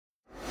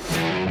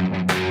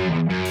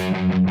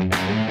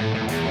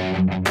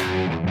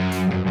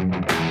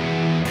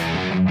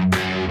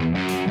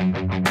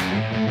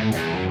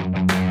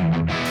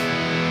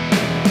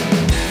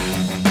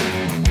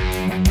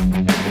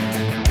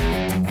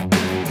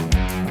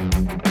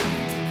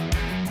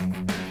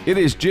It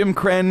is Jim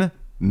Krenn,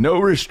 No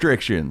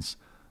Restrictions.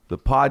 The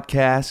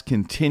podcast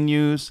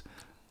continues.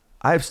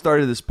 I've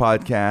started this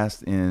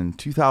podcast in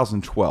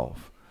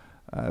 2012.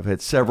 I've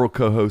had several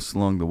co-hosts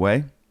along the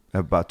way. I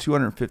have about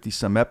 250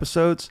 some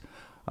episodes.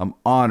 I'm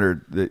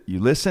honored that you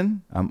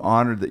listen. I'm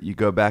honored that you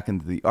go back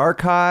into the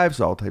archives,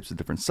 all types of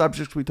different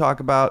subjects we talk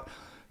about.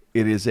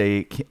 It is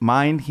a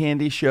mind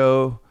candy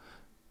show.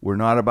 We're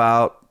not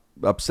about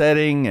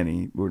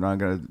upsetting we're not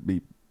going to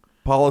be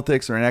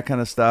politics or that kind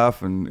of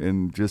stuff,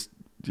 and just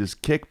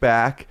kick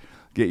back,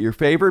 get your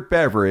favorite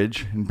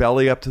beverage, and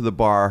belly up to the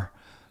bar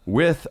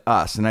with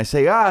us. And I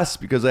say us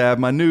because I have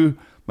my new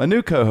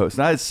co-hosts.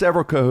 And I had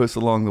several co-hosts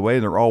along the way.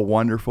 They're all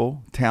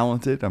wonderful,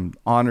 talented. I'm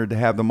honored to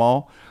have them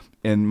all.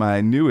 And my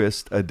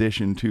newest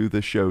addition to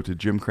the show, to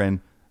Jim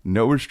Krenn,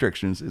 No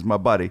Restrictions, is my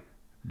buddy,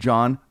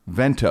 John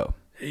Vento.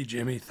 Hey,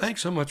 Jimmy.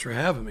 Thanks so much for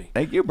having me.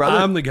 Thank you, brother.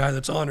 I'm the guy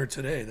that's honored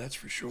today, that's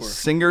for sure.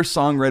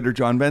 Singer-songwriter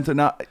John Vento.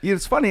 Now,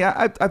 it's funny.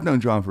 I've known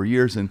John for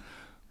years, and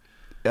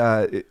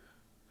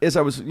as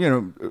I was,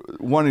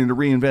 wanting to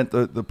reinvent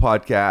the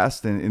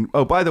podcast, and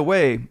oh, by the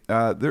way,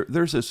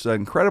 there's this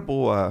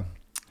incredible,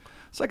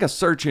 it's like a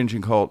search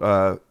engine called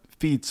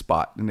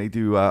FeedSpot, and they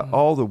do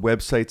all the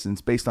websites, and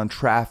it's based on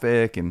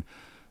traffic and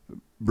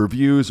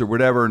reviews or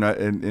whatever,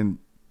 and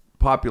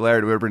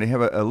popularity or whatever, and they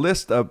have a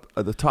list of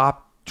the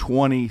top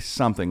 20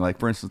 something, like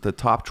for instance, the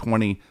top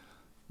 20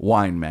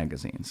 wine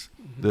magazines,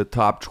 the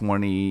top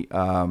 20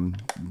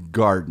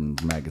 garden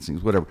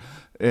magazines, whatever.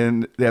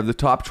 And they have the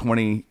top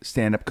 20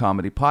 stand-up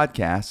comedy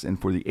podcasts. And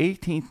for the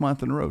 18th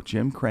month in a row,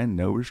 Jim Krenn,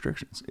 No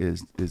Restrictions,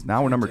 is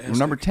now number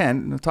 10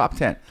 in the top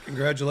 10.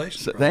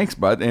 Congratulations, So, thanks,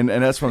 bud. And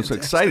that's why I'm so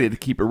excited to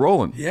keep it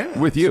rolling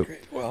with you.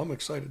 Great. Well, I'm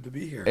excited to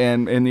be here.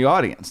 And the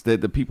audience, the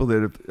people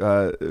that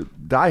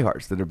have,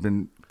 diehards that have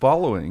been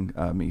following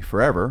me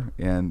forever.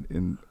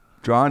 And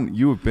John,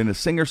 you have been a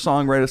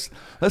singer-songwriter.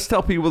 Let's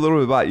tell people a little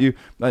bit about you.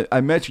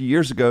 I met you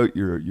years ago.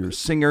 You're a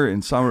singer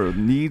in summer of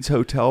Need's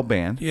Hotel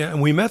Band. Yeah,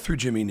 and we met through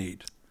Jimmy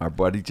Need. Our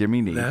buddy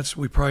Jimmy Need.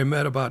 We probably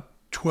met about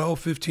 12,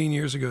 15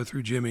 years ago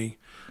through Jimmy,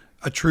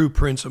 a true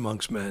prince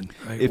amongst men,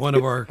 right? One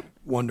of our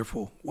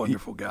wonderful,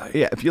 wonderful guy.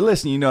 Yeah, if you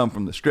listen, you know I'm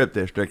from the Strip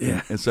District.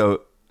 Yeah. And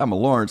so I'm a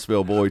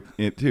Lawrenceville boy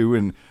too.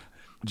 And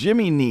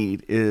Jimmy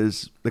Need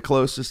is the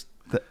closest...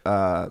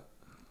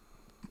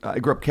 I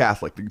grew up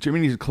Catholic. Jimmy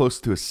Need is close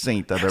to a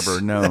saint I've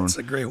ever known. That's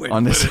a great way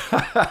on to this.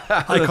 put it.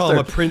 I call him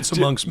a prince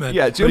amongst men,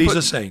 but he's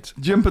a saint.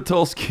 Jim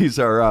Patulski's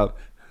our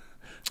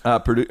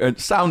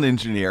sound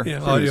engineer.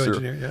 Yeah,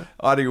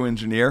 audio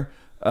engineer.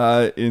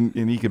 And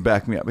he can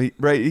back me up. He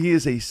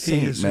is a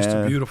saint, He is just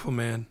a beautiful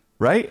man.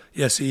 Right?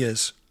 Yes, he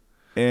is.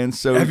 And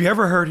so... Have you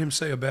ever heard him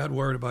say a bad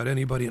word about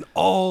anybody in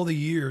all the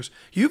years?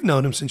 You've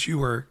known him since you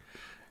were...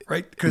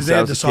 Right? Because they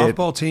had the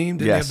softball team.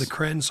 Did they have the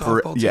Krenn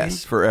softball team?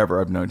 Yes,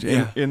 forever I've known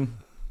Jim. Yeah. And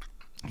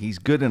he's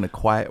good in a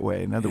quiet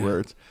way. In other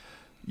words,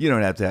 you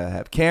don't have to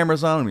have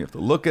cameras on him. You have to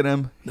look at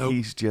him. Nope.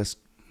 He's just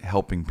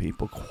helping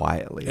people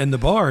quietly. And the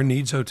bar,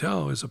 Need's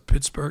Hotel, is a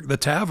Pittsburgh. The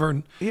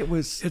tavern,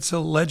 it's a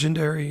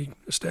legendary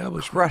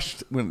establishment.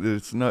 Crushed when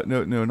it's not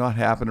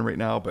happening right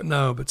now.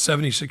 But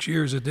 76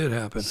 years it did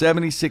happen.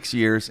 76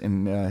 years,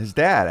 and his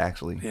dad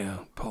actually. Yeah,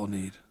 Paul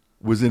Need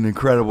was an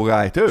incredible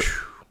guy too.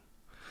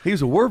 He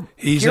was a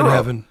He's hero. in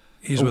heaven.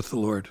 He's with the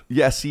Lord.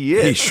 Yes, he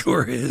is. He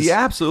sure is. He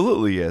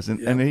absolutely is.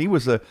 And he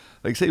was like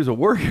I say, he was a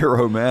war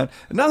hero, man.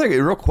 Another guy,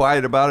 real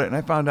quiet about it. And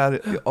I found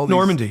out all these,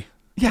 Normandy.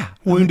 Yeah.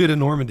 Wounded in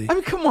Normandy. I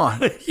mean, come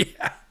on.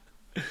 Yeah.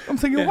 I'm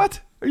thinking, what?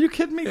 Are you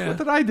kidding me? Yeah. What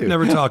did I do?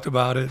 Never talked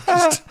about it.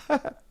 Just...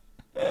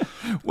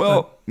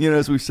 Well,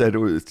 as we said,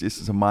 this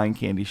is a mind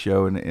candy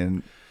show.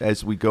 And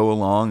as we go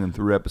along and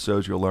through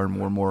episodes, you'll learn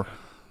more and more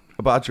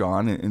about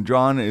John. And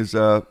John is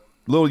a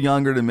little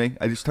younger than me.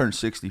 I just turned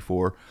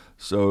 64.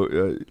 So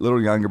a little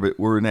younger, but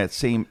we're in that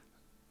same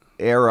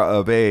era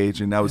of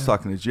age. And I was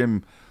talking to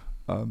Jim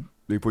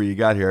before you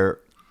got here.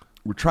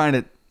 We're trying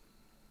to,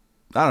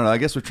 I don't know, I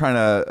guess we're trying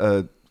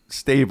to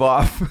stave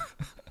off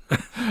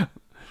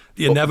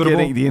the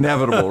inevitable. The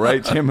inevitable,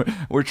 right, Jim?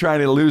 We're trying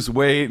to lose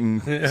weight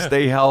and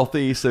stay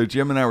healthy. So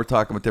Jim and I were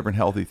talking about different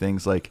healthy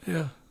things. Like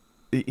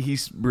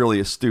he's really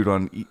astute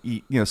on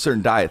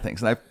certain diet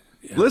things. And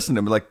I've listened to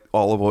him, like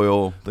olive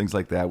oil, things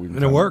like that.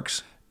 And it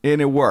works. And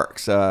it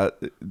works.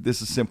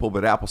 This is simple,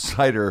 but apple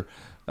cider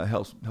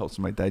helps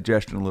my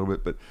digestion a little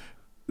bit. But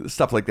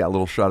stuff like that, a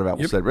little shot of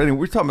apple cider. But anyway,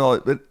 we're talking about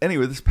it. But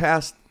anyway, this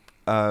past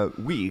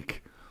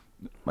week,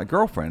 my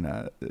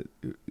girlfriend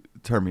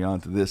turned me on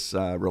to this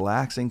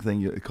relaxing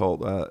thing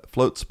called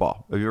float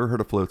spa. Have you ever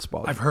heard of float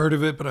spa? I've heard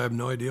of it, but I have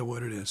no idea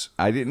what it is.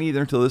 I didn't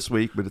either until this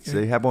week, but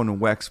they have one in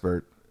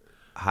Wexford.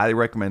 Highly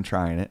recommend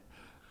trying it.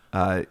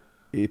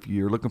 If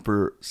you're looking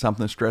for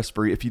something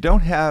stress-free, if you don't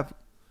have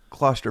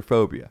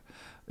claustrophobia.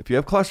 If you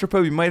have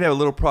claustrophobia, you might have a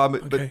little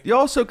problem, but you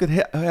also could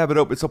have it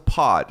open. It's a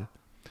pod.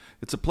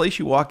 It's a place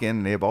you walk in,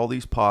 and they have all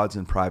these pods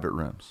in private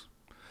rooms.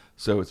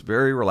 So it's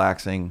very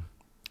relaxing.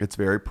 It's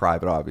very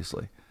private,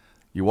 obviously.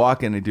 You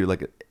walk in and do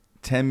like a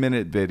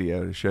 10-minute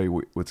video to show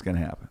you what's going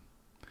to happen.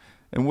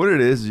 And what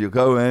it is you'll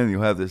go in and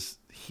you'll have this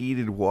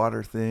heated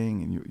water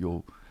thing, and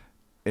you'll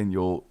and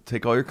you'll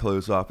take all your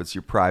clothes off. It's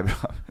your private,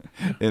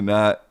 and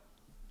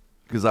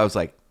because I was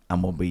like,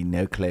 I'm gonna be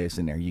no clothes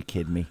in there. You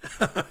kidding me?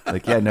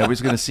 Like, yeah,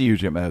 nobody's gonna see you,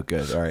 Jim. Oh,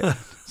 good. All right.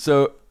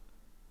 So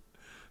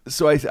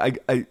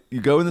I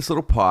you go in this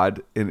little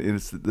pod, and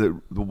it's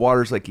the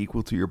water's like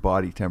equal to your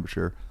body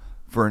temperature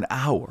for an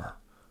hour,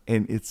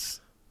 and it's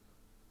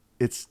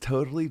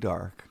totally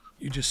dark.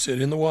 You just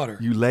sit in the water.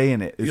 You lay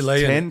in it. It's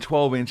 10,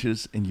 12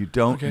 inches, and you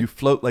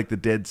float like the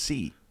Dead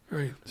Sea.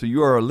 Right. So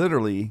you are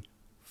literally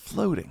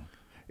floating.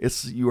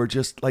 You are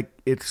just like,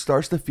 it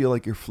starts to feel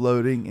like you're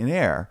floating in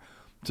air.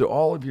 So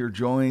all of your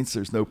joints,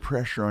 there's no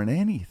pressure on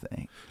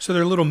anything. So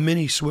they're little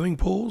mini swimming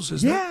pools,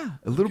 is that?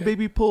 A little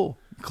baby pool.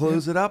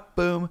 Close it up,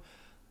 boom.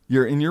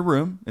 You're in the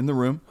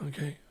room.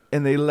 Okay.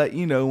 And they let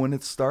you know when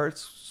it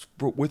starts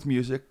with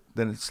music,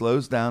 then it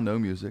slows down, no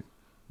music.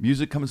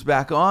 Music comes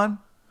back on.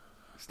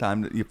 It's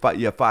time you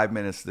have 5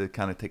 minutes to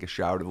kind of take a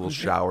shower, a little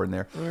shower in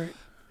there. All right.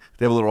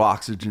 They have a little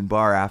oxygen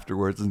bar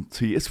afterwards, and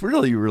so it's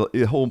really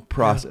a whole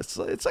process.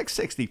 Yeah. It's like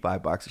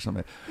 $65 or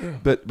something. Yeah.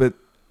 But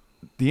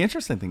the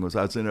interesting thing was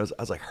I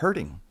was like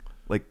hurting,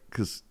 like,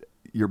 because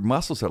your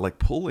muscles are like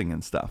pulling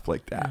and stuff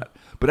like that.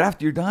 Yeah. But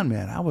after you're done,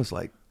 man, I was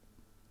like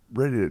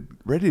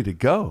ready to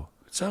go.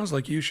 It sounds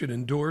like you should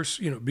endorse,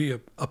 be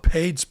a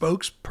paid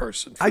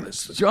spokesperson for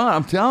this. John,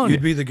 I'm telling you.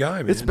 You'd be the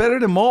guy, man. It's better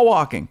than mall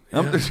walking.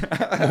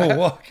 Yeah. Mall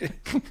walking.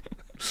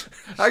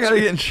 I got to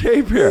get in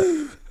shape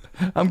here.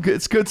 I'm good.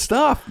 It's good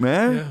stuff,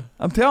 man. Yeah.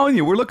 I'm telling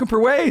you, we're looking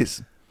for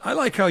ways. I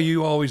like how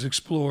you always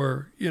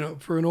explore,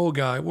 for an old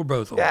guy, we're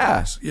both old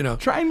guys,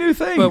 Trying new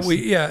things. But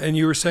and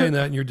you were saying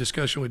that in your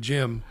discussion with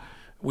Jim.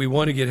 We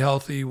want to get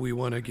healthy. We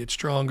want to get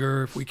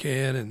stronger if we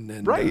can.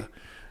 And right.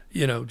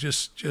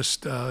 Just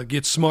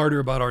get smarter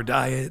about our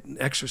diet and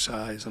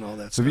exercise and all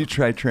that stuff. Have you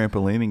tried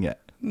trampolining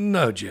yet?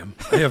 No, Jim,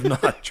 I have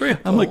not.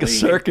 Trampolining. I'm like a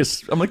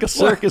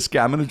circus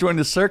guy. I'm going to join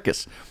the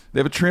circus.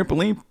 They have a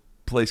trampoline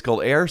place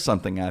called Air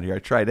something out here. I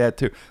tried that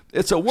too.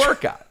 It's a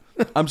workout.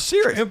 I'm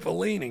serious.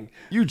 Trampolining.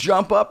 You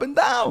jump up and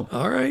down.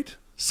 All right.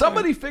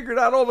 Somebody figured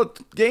out all the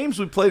games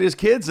we played as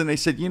kids, and they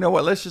said, you know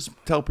what? Let's just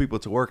tell people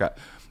it's a workout.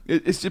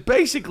 It's just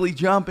basically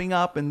jumping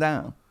up and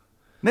down.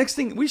 Next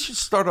thing, we should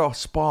start a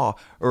spa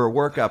or a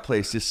workout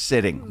place just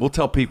sitting. We'll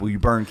tell people you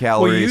burn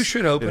calories. Well, you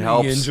should open a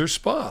Yinzer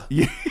spa.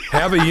 Yeah.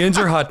 Have a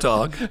Yinzer hot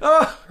dog,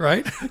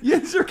 right?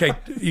 Yinzer. Okay,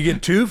 you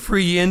get 2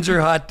 free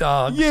Yinzer hot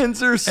dogs.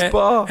 Yinzer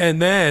spa.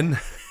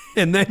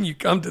 And then you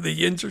come to the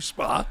Yinzer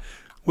spa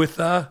with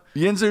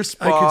Yinzer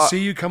spa. I can see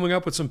you coming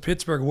up with some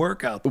Pittsburgh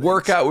workout.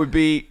 Workout would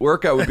be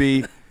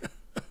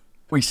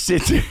we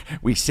sit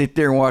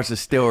there and watch the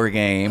Steeler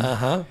game.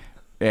 Uh-huh.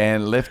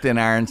 And lift an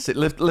iron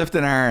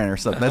or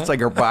something. That's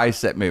like our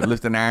bicep move.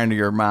 Lift an iron to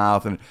your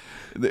mouth. And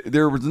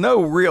there was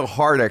no real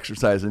hard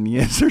exercise in the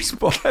Yinzer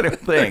spa, I don't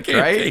think,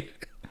 right?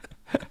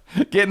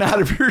 Getting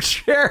out of your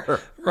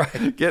chair.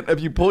 Right. If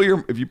you pull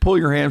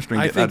your hamstring,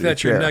 I think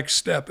that's your next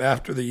step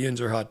after the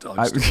Yinzer hot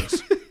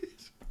dogs.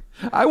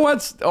 I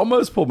once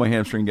almost pulled my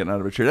hamstring getting out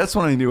of a chair. That's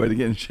when I knew I had to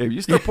get in shape.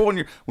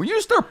 When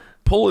you start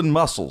pulling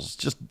muscles,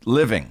 just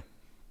living,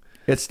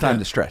 it's time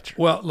to stretch.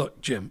 Well,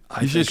 look, Jim,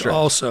 I think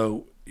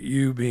also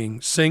you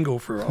being single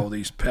for all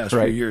these past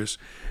few years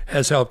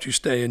has helped you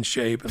stay in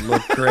shape and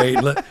look great,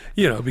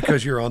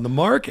 because you're on the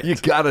market. You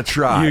got to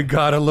try. You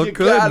got to look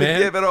good, man. You got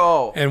to give it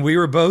all. And we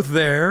were both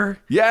there.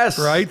 Yes.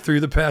 Right?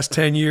 Through the past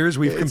 10 years,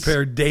 we've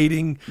compared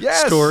dating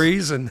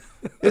stories. And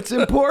it's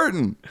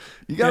important.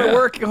 You got to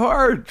work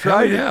hard.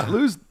 Try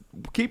to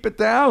keep it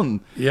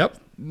down. Yep.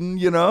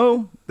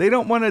 They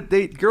don't want to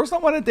date. Girls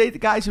don't want to date the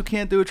guys who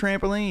can't do a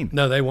trampoline.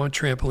 No, they want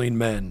trampoline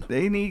men.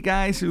 They need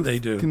guys who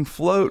can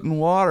float in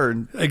water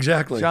and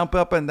jump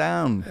up and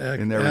down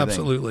and everything.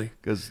 Absolutely.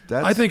 Because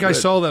I think I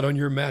saw that on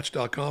your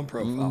Match.com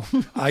profile.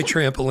 I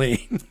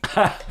trampoline.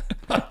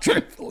 I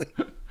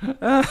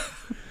trampoline.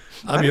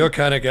 I'm your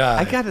kind of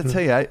guy. I got to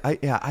tell you,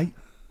 I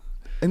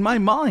in my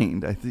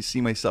mind, I see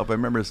myself. I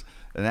remember as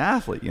an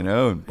athlete,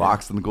 and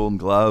boxing the Golden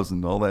Gloves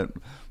and all that.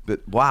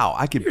 But wow,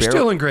 I could. You're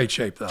still in great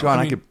shape, though, John.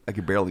 I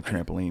could barely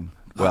trampoline.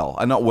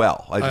 I'm not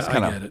well. I just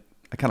kind of. I get it.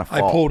 I kind of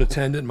fall. I pulled a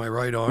tendon in my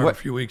right arm a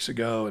few weeks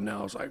ago, and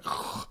now I was like,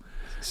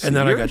 and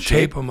then I got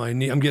tape on my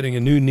knee. I'm getting a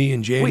new knee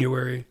in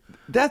January.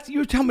 Wait, you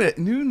were telling me that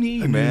new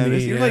knee, man.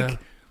 You're like,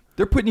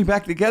 they're putting you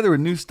back together with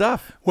new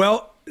stuff.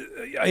 Well,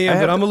 I am,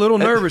 but I'm a little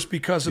nervous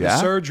because of the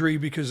surgery.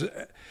 Because,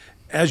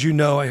 as you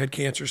know, I had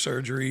cancer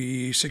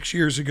surgery 6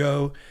 years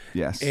ago.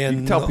 Yes,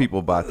 and you tell people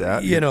about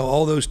that.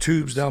 All those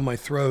tubes down my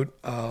throat.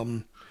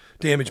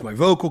 Damaged my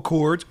vocal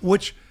cords,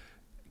 which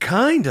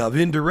kind of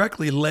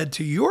indirectly led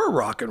to your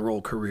rock and roll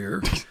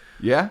career.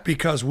 Yeah.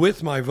 Because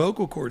with my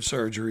vocal cord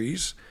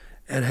surgeries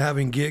and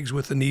having gigs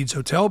with the Needs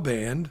Hotel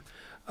Band,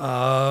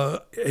 and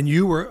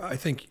I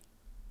think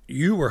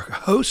you were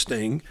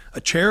hosting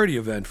a charity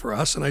event for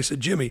us, and I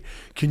said, Jimmy,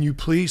 can you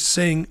please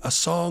sing a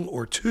song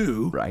or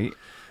two? Right.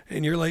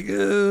 And you're like,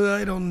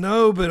 I don't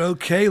know, but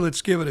okay,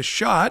 let's give it a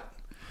shot.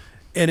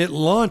 And it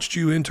launched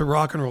you into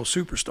rock and roll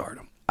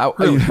superstardom.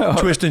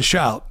 Twist and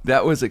shout.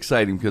 That was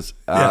exciting because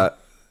I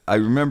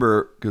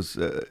remember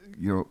after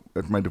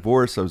my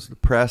divorce, I was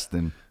depressed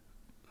and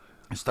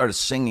I started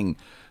singing.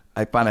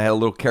 I found I had a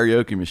little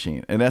karaoke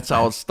machine, and that's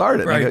how it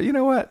started. Right. I go, you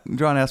know what? And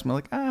John asked me,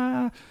 like,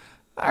 all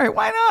right,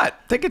 why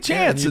not? Take a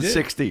chance at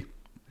 60.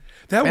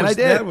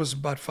 That was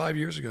about 5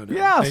 years ago now.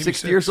 Yeah, Maybe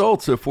 60 years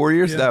old. So 4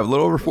 years, a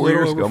little over 4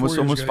 years ago,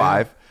 almost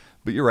 5. Yeah.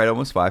 But you're right,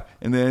 almost 5.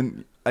 And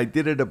then I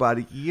did it about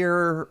a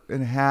year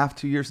and a half,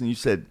 2 years, and you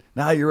said,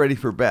 now you're ready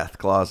for Beth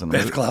Clausen.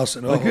 Beth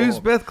Clausen. Like, who's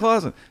Beth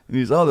Clausen? And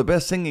he's, the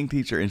best singing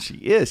teacher. And she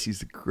is. She's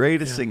the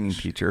greatest singing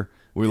teacher.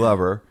 We love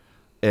her.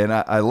 And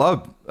I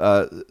love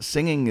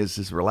singing is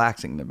just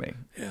relaxing to me.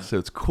 Yeah. So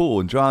it's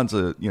cool. And John's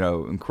a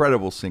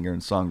incredible singer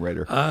and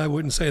songwriter. I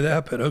wouldn't say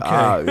that, but okay.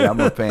 Yeah, I'm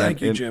a fan. Thank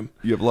you, Jim.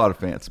 You have a lot of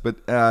fans. But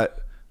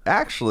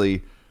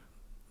actually,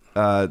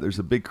 there's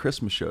a big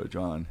Christmas show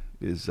John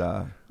is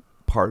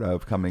part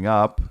of coming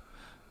up.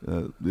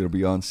 It'll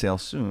be on sale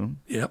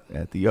soon. Yep.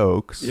 At the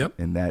Oaks. Yep.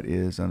 And that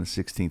is on the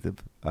 16th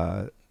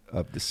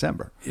of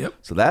December. Yep.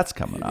 So that's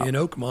coming up in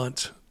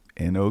Oakmont.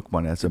 In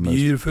Oakmont, that's a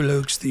beautiful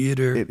Oaks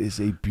Theater. It is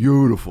a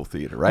beautiful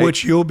theater, right?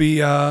 Which you'll be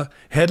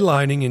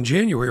headlining in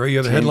January. You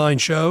have a headline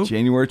show.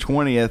 January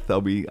 20th.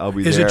 I'll be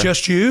there. Is it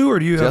just you, or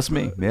do you just have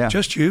me? Yeah,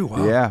 just you.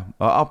 Wow. Yeah,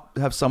 I'll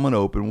have someone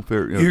open. We'll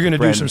figure. You're going to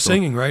do some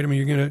singing, right? I mean,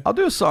 you're going to. I'll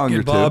do a song or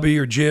two. Bobby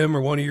or Jim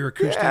or one of your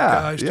acoustic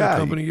guys to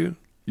accompany you.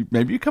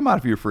 Maybe you come out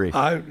if you're free.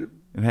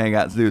 And hang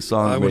out and do a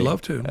song. I would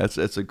love to.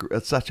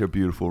 That's such a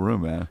beautiful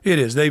room, man. It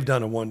is. They've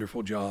done a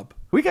wonderful job.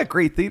 We got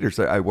great theaters.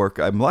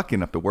 I'm lucky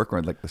enough to work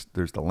around.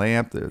 There's the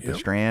Lamp, the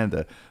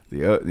Strand,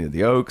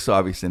 the Oaks,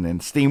 obviously, and then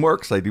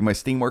Steamworks. I do my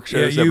Steamworks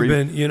shows few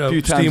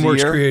Steamworks times a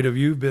year. Creative.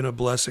 You've been a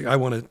blessing. I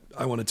want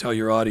to tell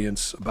your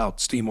audience about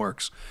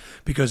Steamworks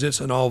because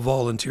it's an all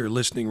volunteer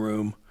listening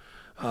room,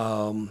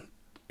 and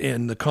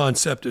the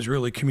concept is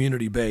really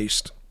community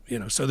based.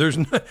 So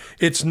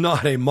it's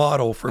not a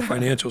model for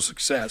financial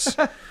success.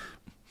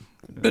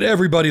 But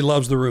everybody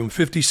loves the room.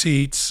 50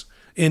 seats,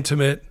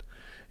 intimate,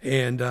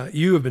 and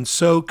you have been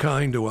so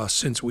kind to us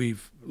since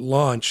we've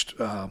launched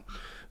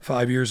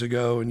 5 years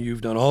ago, and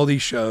you've done all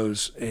these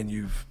shows,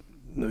 and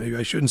maybe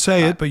I shouldn't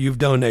say it, but you've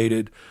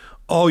donated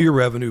all your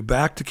revenue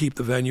back to keep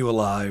the venue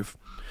alive,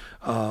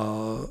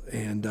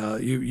 and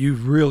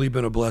you've really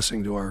been a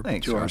blessing to our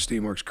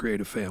Steamworks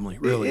creative family.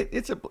 Really,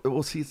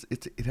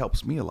 it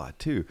helps me a lot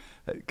too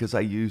because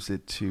I use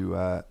it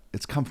to.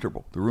 It's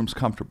comfortable. The room's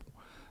comfortable.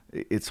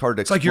 It's hard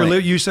to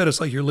explain. You said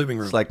it's like your living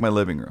room. It's like my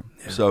living room.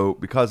 Yeah. So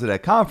because of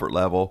that comfort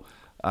level,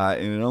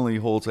 and it only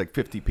holds like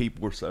 50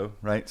 people or so,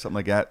 right? Something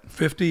like that.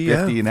 50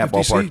 in that 50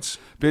 ballpark. Seats.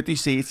 50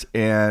 seats.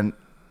 And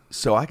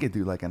so I could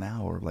do like an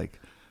hour, like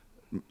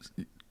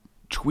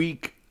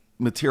tweak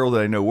material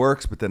that I know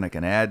works, but then I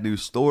can add new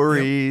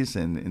stories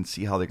and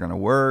see how they're going to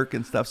work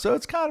and stuff. So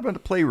it's kind of a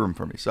playroom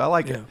for me. So I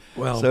like it.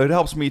 Well, so it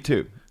helps me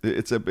too.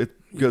 It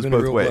goes both ways. A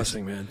real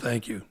blessing, man.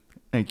 Thank you.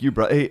 Thank you,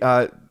 bro. Hey,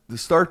 to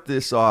start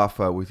this off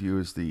with you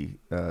as the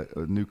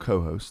new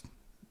co-host,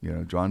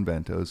 John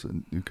Vento is a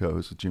new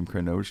co-host with Jim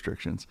Krenn, No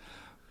Restrictions.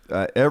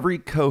 Every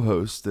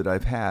co-host that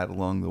I've had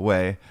along the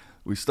way,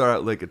 we start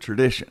out like a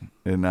tradition.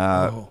 And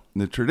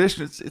the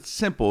tradition, it's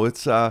simple.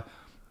 It's I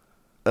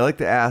like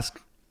to ask,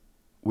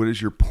 what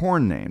is your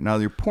porn name? Now,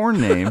 your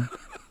porn name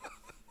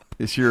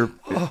is your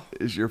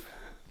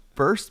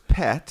first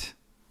pet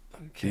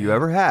you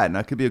ever had. Now,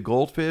 it could be a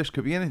goldfish,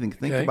 could be anything.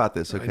 Think about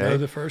this, okay? I know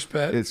the first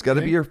pet. It's got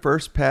to be your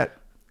first pet.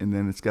 And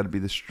then it's got to be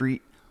the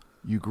street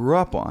you grew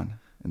up on.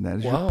 And that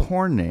is your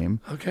porn name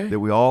that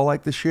we all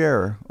like to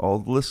share. All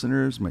the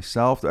listeners,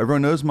 myself,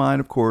 everyone knows mine,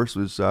 of course,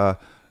 was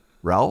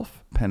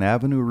Ralph Penn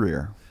Avenue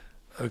Rear.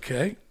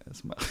 Okay.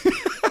 That's my...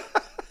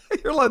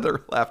 You're allowed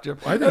to laugh, Jim.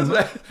 I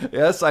know.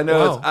 Yes, I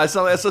know. Wow.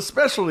 It's a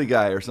specialty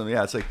guy or something.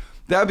 Yeah, it's like,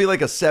 that would be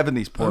like a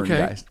 70s porn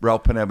guy.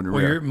 Ralph Penn Avenue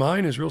Rear.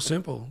 Mine is real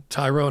simple.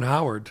 Tyrone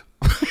Howard.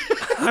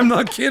 I'm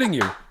not kidding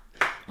you.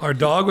 Our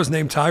dog was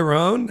named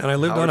Tyrone, and I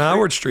lived on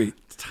Howard Street.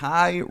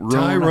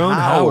 Tyrone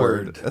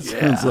Howard. That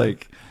sounds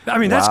like... I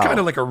mean, that's kind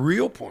of like a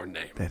real porn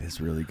name. That is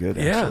really good,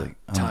 actually.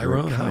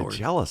 Tyrone Howard. I'm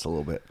jealous a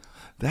little bit.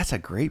 That's a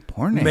great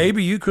porn name.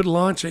 Maybe you could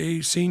launch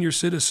a senior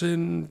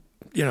citizen,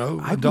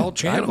 adult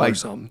channel or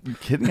something. You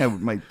kidding?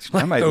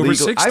 I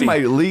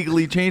might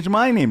legally change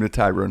my name to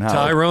Tyrone Howard.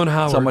 Tyrone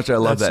Howard. That's how much I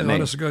love that name. name.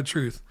 Honest to God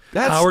truth.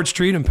 Howard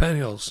Street and Penn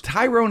Hills.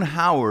 Tyrone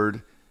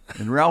Howard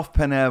and Ralph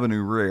Penn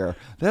Avenue Rear.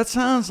 That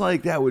sounds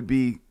like that would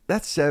be...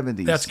 That's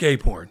 70s. That's gay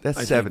porn. That's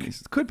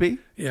 70s. Could be.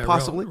 Yeah,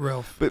 possibly.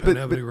 Ralph. But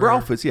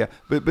Ralph is,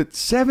 But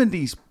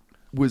 70s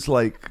was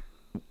like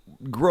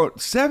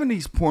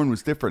 70s porn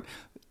was different.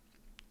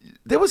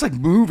 There was like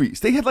movies.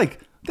 They had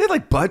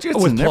budgets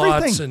with and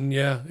plots everything.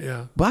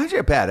 And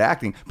budget, bad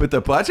acting, but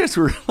the budgets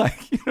were like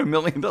 $1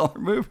 million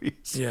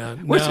movies. Yeah,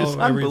 which is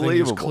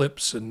unbelievable. Is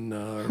clips and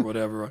or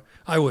whatever.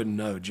 I wouldn't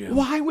know, Jim.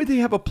 Why would they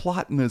have a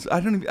plot in this?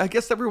 I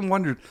guess everyone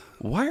wondered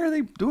why are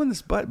they doing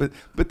this, but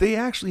they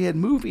actually had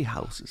movie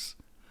houses.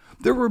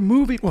 There were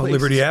movie places. Well,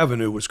 Liberty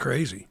Avenue was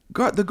crazy.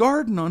 The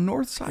Garden on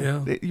North Side.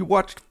 Yeah. You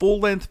watched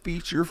full-length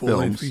feature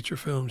films.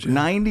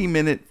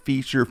 90-minute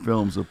feature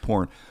films of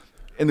porn.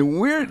 And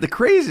the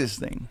craziest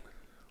thing,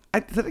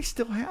 did I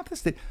still have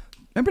this?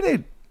 Remember they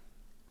had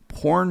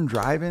porn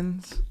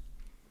drive-ins?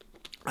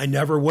 I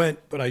never went,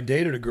 but I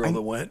dated a girl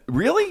that went.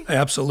 Really?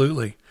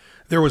 Absolutely.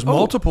 There was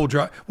multiple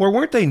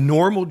weren't they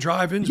normal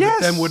drive-ins, Yes.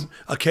 but then would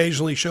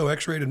occasionally show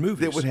X-rated movies?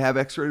 They would have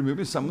X-rated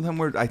movies. Some of them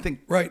were, I think,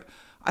 Right.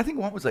 I think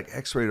one was like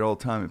X-rated all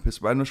the time in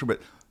Pittsburgh. I'm not sure,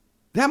 but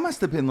that must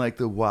have been like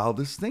the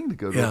wildest thing to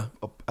go to. Yeah.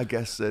 I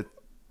guess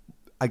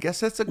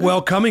that's a good,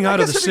 Well, coming out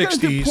of the if you're gonna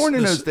do 60s, porn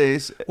in those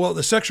days. Well,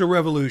 the sexual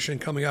revolution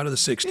coming out of the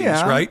 60s,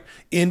 Yeah. right?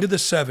 Into the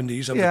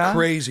 70s of Yeah. the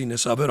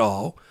craziness of it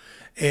all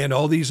and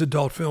all these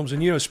adult films.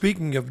 And,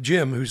 speaking of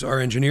Jim, who's our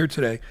engineer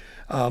today,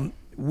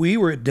 we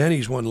were at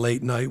Denny's one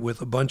late night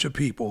with a bunch of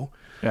people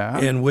Yeah.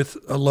 and with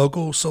a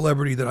local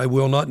celebrity that I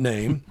will not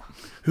name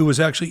who was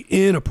actually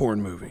in a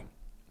porn movie.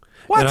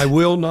 What? And I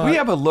will not. We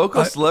have a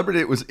local celebrity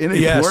that was in a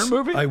Yes, porn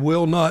movie? I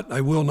will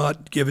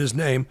not give his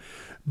name.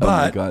 Oh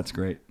my But God, it's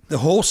great. the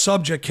whole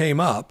subject came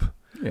up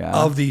Yeah.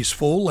 of these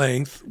full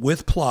length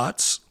with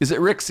plots. Is it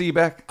Rick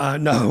Seebeck?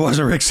 No, it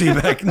wasn't Rick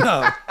Seebeck.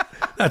 No,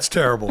 that's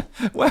terrible.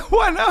 Well,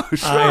 why no?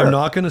 Sure. I am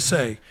not going to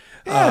say.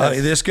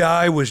 Yes. This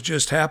guy was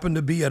just happened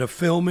to be at a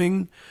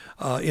filming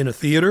in a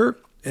theater,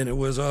 and it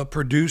was a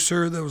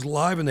producer that was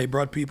live, and they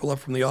brought people up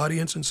from the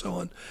audience and so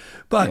on.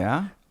 But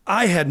Yeah.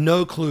 I had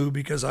no clue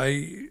because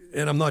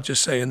and I'm not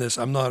just saying this,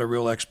 I'm not a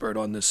real expert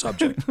on this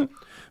subject.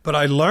 But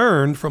I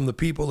learned from the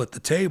people at the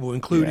table,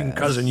 including Yes.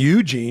 cousin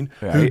Eugene,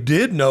 who Right.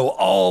 did know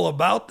all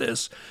about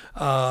this.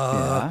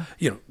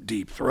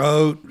 Deep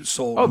Throat,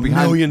 sold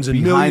millions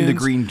and behind millions. the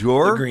Green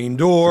Door. The Green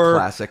Door. It's a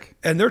classic.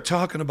 And they're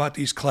talking about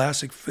these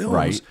classic films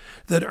Right.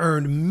 that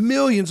earned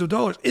millions of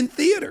dollars in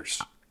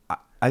theaters.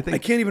 I think I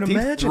can't even Deep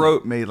imagine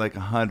Throat made like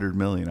 100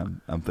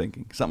 million. I'm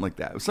thinking something like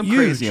that. It was some Huge.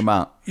 crazy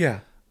amount. Yeah.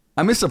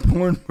 I miss a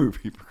porn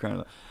movie for crying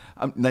out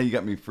loud. Now you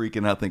got me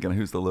freaking out thinking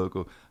who's the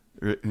local.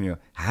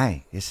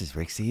 Hi, this is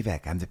Rick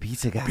Seebeck. I'm the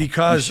pizza guy.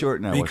 Because He's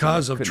short now,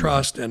 because of couldn't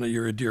trust and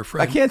you're a dear I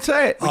friend. can't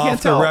say it. We Off can't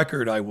the tell.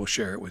 record, I will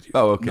share it with you.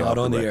 Oh, okay. Not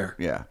off on the record. air.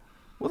 Yeah.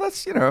 Well,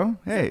 that's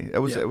hey, it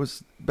was Yeah. it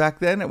was back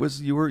then. It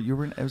was you were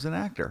it was an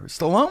actor.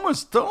 Stallone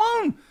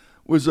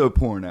was a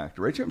porn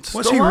actor, right, Jim?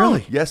 Was he Stallone.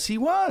 really? Yes, he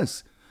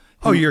was.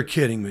 Oh, you're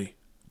kidding me.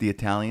 The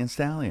Italian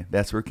Stallion.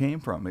 That's where it came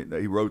from.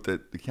 He wrote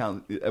the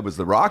account. It was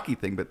the Rocky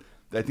thing, but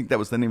I think that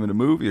was the name of the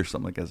movie or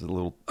something like that. As a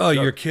little. Oh,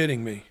 you're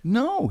kidding me.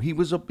 No, he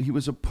was a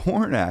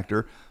porn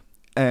actor,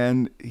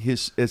 and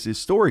as his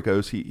story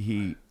goes,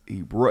 he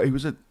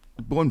was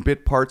doing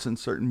bit parts in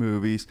certain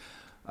movies.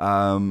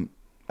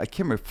 I can't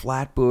remember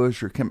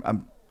Flatbush or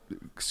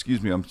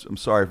excuse me, I'm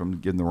sorry if I'm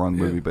getting the wrong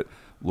movie, but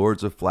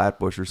Lords of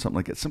Flatbush or something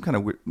like that. Some kind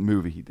of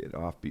movie he did,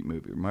 offbeat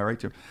movie. Am I right,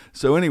 Jim?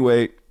 So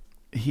anyway,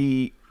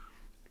 he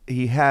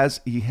has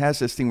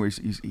this thing where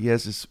he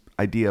has this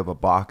idea of a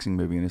boxing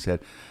movie in his head,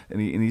 and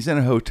he's in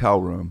a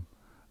hotel room,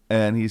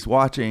 and he's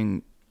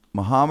watching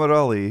Muhammad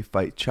Ali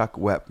fight Chuck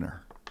Wepner.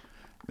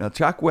 Now,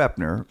 Chuck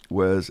Wepner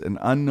was an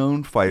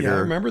unknown fighter. Yeah, I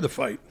remember the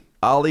fight.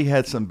 Ali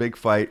had some big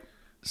fight.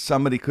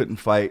 Somebody couldn't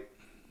fight.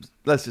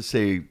 Let's just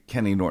say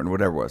Kenny Norton,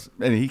 whatever it was.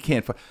 And he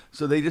can't fight.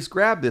 So they just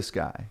grabbed this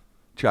guy,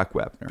 Chuck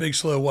Wepner. Big,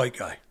 slow white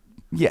guy.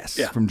 Yes,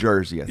 Yeah. from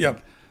Jersey, I think.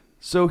 Yep.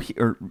 So,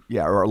 or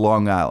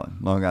Long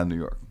Island, New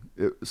York.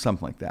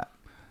 Something like that.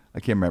 I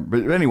can't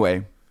remember. But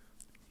anyway,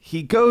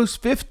 he goes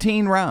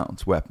 15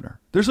 rounds, Wepner.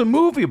 There's a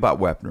movie about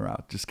Wepner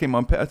out. Just came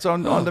on. It's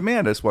on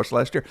demand. I just watched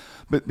last year.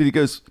 But he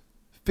goes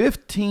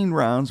 15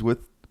 rounds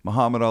with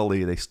Muhammad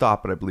Ali. They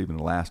stop it, I believe, in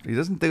the last. He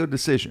doesn't do a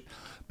decision.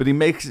 But he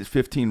makes it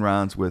 15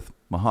 rounds with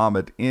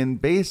Muhammad in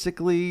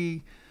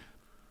basically,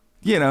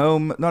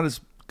 not his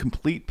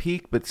complete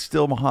peak, but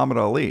still Muhammad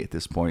Ali at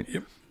this point.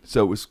 Yep.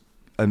 So it was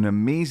an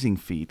amazing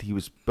feat. He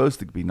was supposed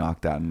to be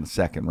knocked out in the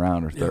second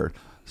round or third.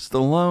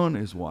 Stallone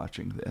is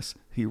watching this.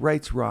 He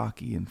writes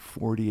Rocky in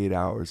 48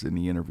 hours in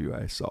the interview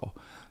I saw.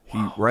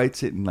 Wow. He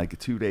writes it in like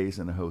 2 days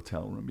in a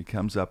hotel room. He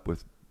comes up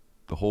with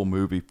the whole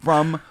movie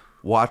from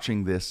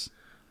watching this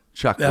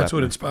Chuck Wepner. That's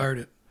what inspired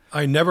it.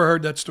 I never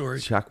heard that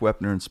story. Chuck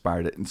Wepner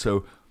inspired it. And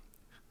so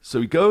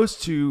he goes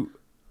to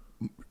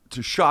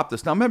shop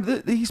this. Now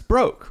remember, he's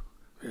broke.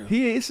 Yeah.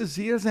 He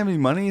doesn't have any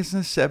money. He's in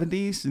his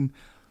 70s, and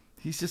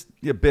he's just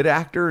a bit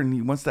actor, and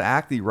he wants to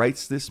act. He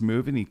writes this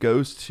movie, and he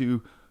goes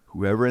to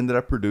whoever ended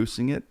up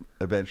producing it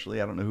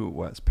eventually. I don't know who it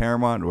was,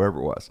 Paramount, whoever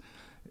it was,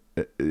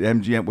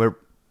 MGM,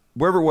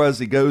 wherever it was.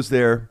 He goes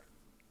there,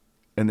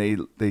 and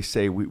they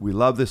say, we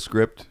love this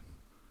script.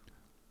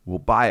 We'll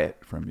buy it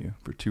from you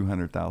for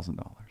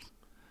 $200,000.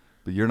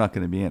 But you're not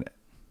going to be in it.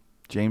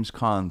 James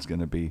Caan's going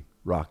to be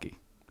Rocky.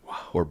 Wow.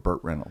 Or Burt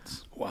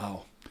Reynolds.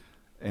 Wow.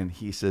 And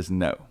he says,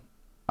 no,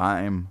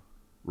 I'm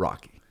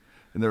Rocky.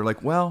 And they're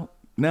like, well,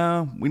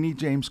 no, we need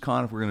James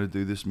Caan if we're going to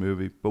do this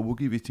movie, but we'll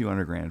give you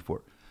 $200,000 for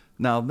it.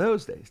 Now, in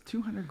those days,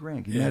 $200,000,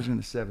 can you imagine in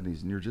the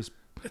 70s, and you're just...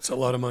 It's a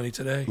lot of money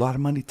today. A lot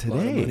of money today. A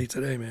lot of money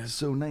today, man.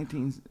 So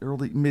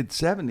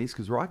mid-70s,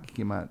 because Rocky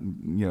came out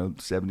in,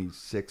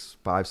 76,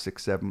 5,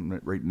 6,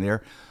 7, right in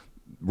there,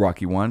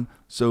 Rocky 1.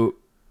 So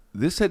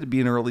this had to be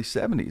in early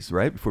 70s,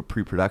 right, before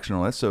pre-production and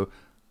all that. So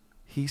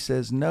he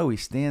says no. He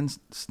stands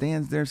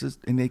there and says,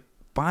 and they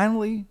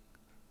finally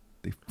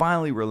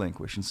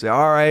relinquish and say,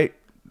 all right,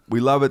 we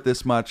love it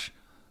this much.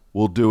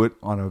 We'll do it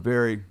on a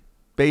very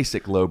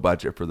basic low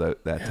budget for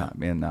that time,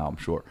 and now I'm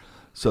sure.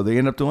 So they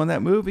end up doing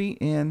that movie,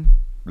 and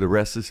the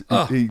rest is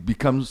he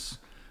becomes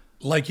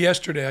like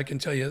yesterday. I can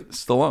tell you,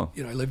 Stallone.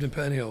 I lived in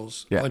Penn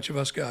Hills. Yeah. A bunch of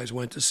us guys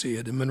went to see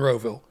it in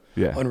Monroeville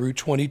Yeah. on Route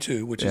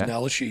 22, which is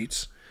now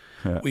Lachitte's.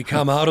 Yeah. We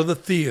come out of the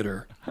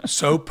theater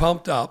so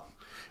pumped up,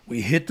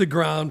 we hit the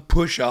ground,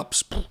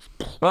 push-ups,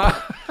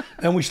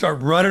 and we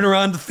start running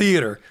around the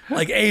theater,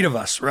 like 8 of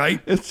us,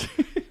 right?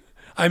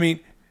 I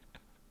mean,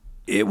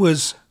 it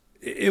was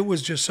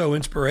just so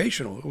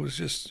inspirational. It was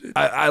just...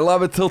 I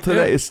love it till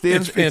today. Yeah, it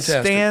stands. it's fantastic.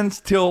 It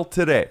stands till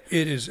today.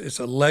 It's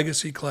a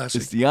legacy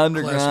classic. It's the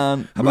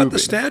underground classic. How about movie. the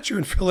statue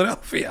in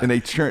Philadelphia? And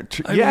they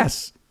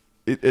yes.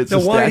 It's now,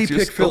 a why did he statue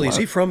pick Philly? Is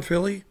still he from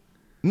Philly?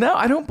 No,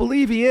 I don't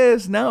believe he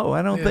is. No,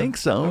 I don't think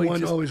so.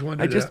 Always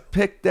wondered I just that.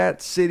 picked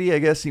that city. I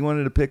guess he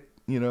wanted to pick,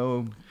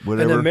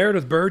 whatever. And then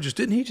Meredith Burgess,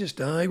 didn't he just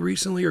die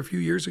recently or a few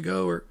years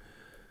ago? Or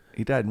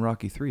he died in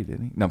Rocky 3,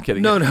 didn't he? No, I'm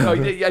kidding. No.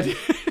 He did, yeah,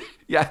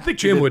 yeah, I think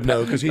Jim he did. would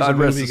know because he's God a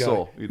rest movie his guy.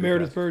 soul. He did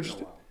Meredith that. Burgess.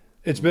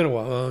 It's been a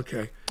while. Oh,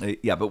 okay.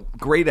 Yeah, but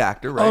great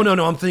actor, right? Oh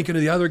no, I'm thinking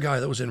of the other guy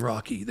that was in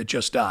Rocky that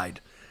just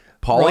died.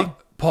 Paulie?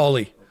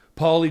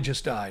 Paulie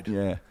just died.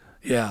 Yeah.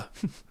 Yeah.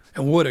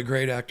 And what a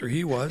great actor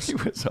he was. He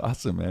was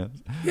awesome,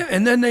 man. Yeah,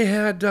 and then they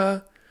had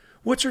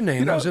what's her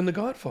name? That was in The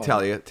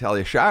Godfather.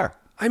 Talia Shire.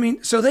 I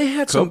mean, so they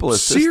had some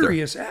Coppola's sister.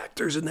 serious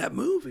actors in that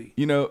movie.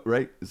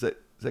 Right? Is that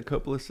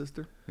Coppola's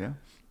sister? Yeah.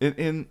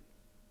 And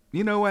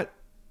you know what?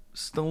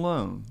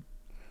 Stallone.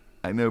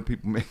 I know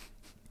people may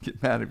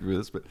get mad at me for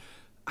this, but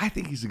I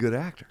think he's a good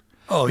actor.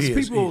 Oh, he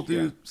is. People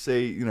do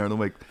say, they're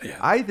like,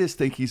 I just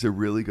think he's a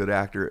really good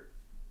actor,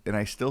 and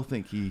I still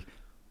think he,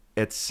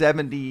 at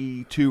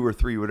 72 or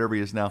 3, whatever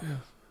he is now,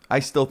 I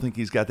still think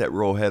he's got that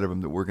role ahead of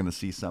him that we're going to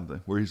see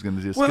something where he's going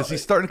to do this. Because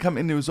he's starting to come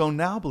into his own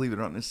now, believe it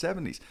or not, in his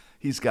 70s.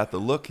 He's got the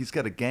look. He's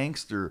got a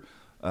gangster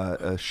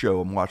show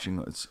I'm watching.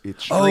 It's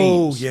Streams.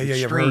 Oh, yeah,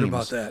 It's I've heard Streams.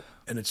 about that.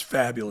 And it's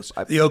fabulous.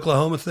 The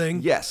Oklahoma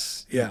thing?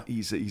 Yes. Yeah.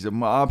 He's a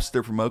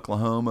mobster from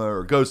Oklahoma,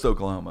 or goes to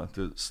Oklahoma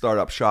to start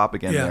up shop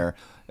again there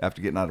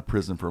after getting out of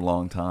prison for a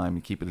long time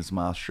and keeping his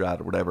mouth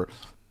shut or whatever.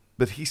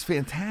 But he's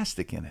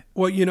fantastic in it.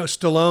 Well,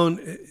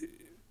 Stallone,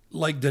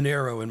 like De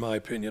Niro, in my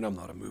opinion, I'm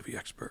not a movie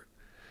expert,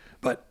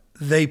 but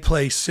they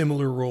play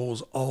similar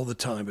roles all the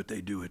time, but they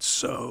do it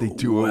so They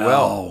do it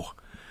well.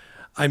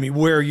 I mean,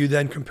 where you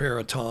then compare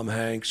a Tom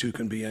Hanks who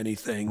can be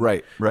anything.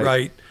 Right.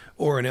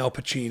 Or an Al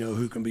Pacino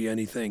who can be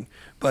anything.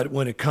 But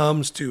when it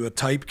comes to a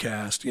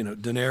typecast,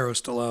 De Niro,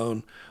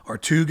 Stallone are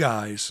two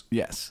guys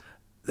Yes.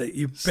 that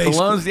you basically...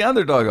 Stallone's the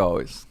underdog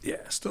always. Yeah,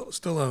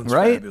 Stallone's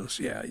Right?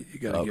 fabulous. Yeah, you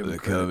got to give him I'm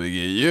credit. coming to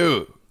get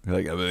you.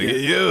 Like, I'm going to get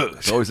you.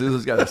 It's always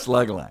this got a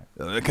slug line.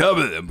 I'm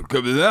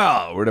coming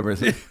now. Or whatever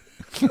it is.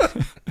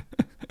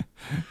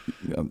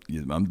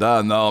 I'm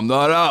done. No, I'm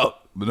not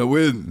out. I'm going to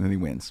win. And he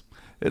wins.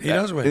 He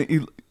does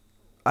win.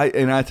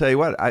 I tell you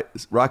what,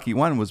 Rocky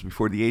 1 was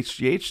before the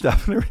HGH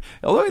stuff.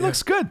 Although he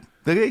looks good.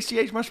 The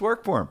HGH must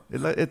work for him.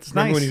 It's Remember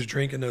nice. when he was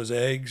drinking those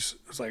eggs?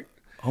 It was like,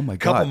 oh my a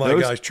couple God. of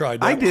my guys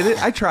tried that. I did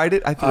it. I tried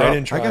it. I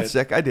didn't try I got it.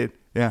 sick. I did.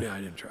 Yeah. Yeah, I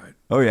didn't try it.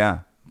 Oh, yeah.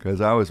 Because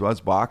I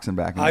was boxing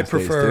back in I those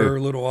days, prefer a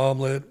too. little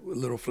omelet, a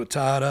little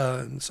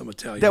frittata, and some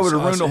Italian That would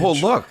have ruined the whole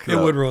sausage. look. It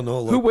would ruin the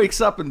whole look. Who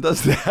wakes up and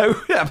does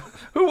that?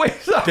 Who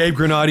wakes up? Dave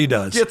Granati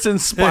does. Gets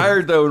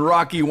inspired though in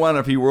Rocky 1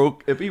 if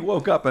he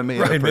woke up and made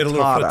a Right, made a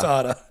little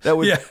frittata. That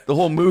would the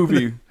whole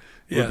movie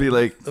would be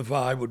like, the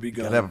vibe would be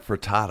gone. gotta have a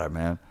frittata,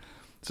 man.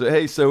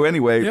 So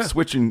anyway,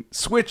 switching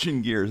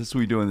gears. That's what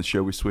we do in the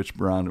show. We switch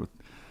around.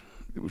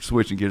 We're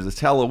switching gears. It's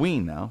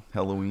Halloween now.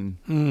 Halloween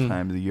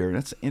time of the year, and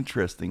it's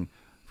interesting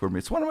for me.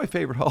 It's one of my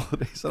favorite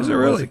holidays. Is it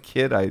really? As a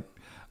kid, I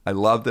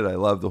loved it. I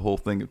loved the whole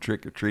thing of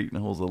trick or treat. And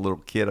I was a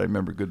little kid. I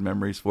remember good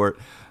memories for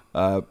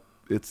it.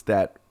 It's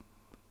that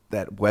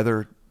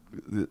weather.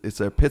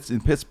 It's in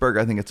Pittsburgh.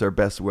 I think it's our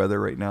best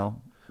weather right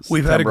now.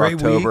 We've had a great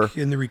October. week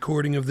in the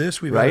recording of this.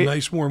 We've had a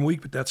nice warm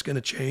week, but that's going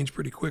to change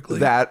pretty quickly.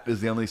 That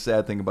is the only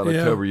sad thing about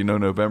October.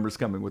 November's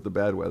coming with the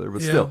bad weather,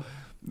 but still,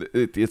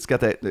 it's got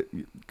that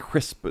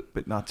crisp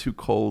but not too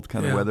cold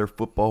kind of weather,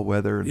 football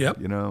weather. And,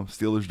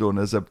 Steelers doing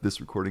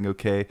this recording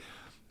okay,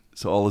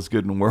 so all is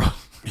good in the world.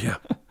 Yeah.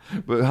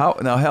 But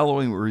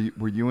Halloween,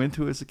 were you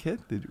into as a kid?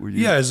 Were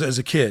you? Yeah, as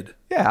a kid.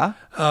 Yeah.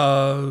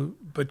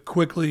 But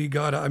quickly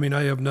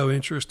I have no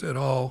interest at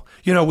all.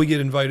 We get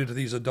invited to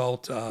these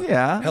adult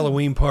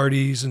Halloween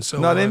parties and so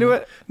on. Not into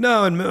it?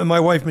 No, and my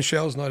wife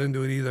Michelle's not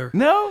into it either.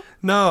 No?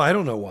 No, I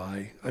don't know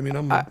why. I mean,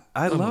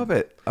 I love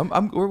it.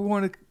 We're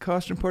going to a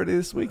costume party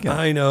this weekend.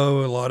 I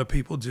know a lot of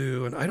people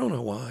do, and I don't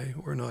know why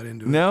we're not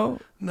into it. No?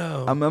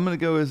 No. I'm going to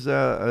go as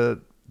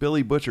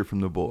Billy Butcher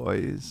from The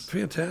Boys.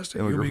 Fantastic.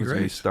 And my You'll be girlfriend's gonna be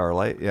great.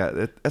 Starlight.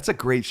 Yeah, that's a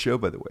great show,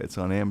 by the way. It's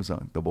on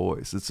Amazon, The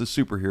Boys. It's a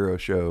superhero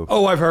show.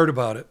 Oh, I've heard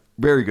about it.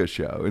 Very good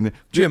show. And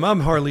Jim,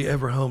 I'm hardly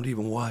ever home to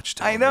even watch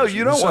television. I know,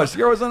 you don't watch.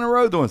 You're always on the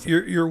road doing stuff.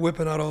 You're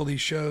whipping out all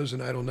these shows,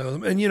 and I don't know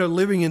them. And,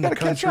 living in the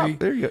Gotta catch country, up.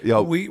 There you go.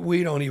 Yo.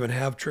 we don't even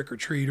have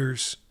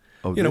trick-or-treaters.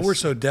 Oh, We're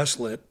so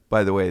desolate.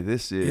 By the way,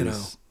 this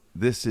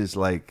is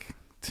like,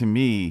 to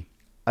me,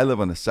 I live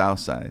on the south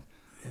side.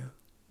 Yeah.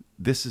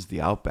 this is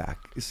the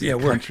outback. This is Yeah,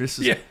 the country. This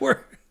is, we're.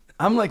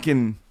 I'm like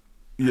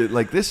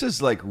like this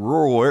is like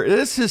rural area.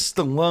 This is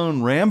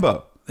Stallone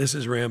Rambo. This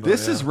is Rambo.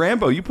 This is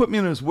Rambo. You put me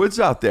in those woods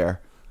out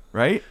there,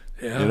 right?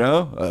 Yeah. You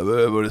know, I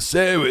want a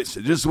sandwich.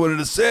 I just wanted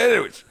a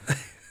sandwich.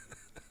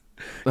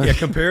 Yeah,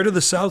 compared to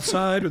the South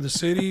Side or the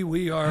city,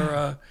 we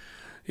are.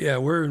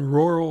 We're in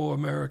rural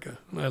America.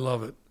 I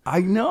love it.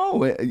 I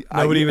know.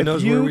 Nobody even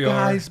knows where we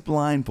are. If you guys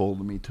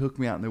blindfolded me, took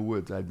me out in the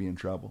woods, I'd be in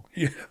trouble.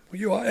 Yeah,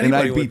 you are. And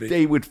Anybody would be.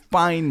 they would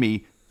find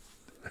me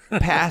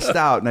passed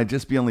out, and I'd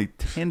just be only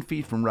 10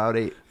 feet from Route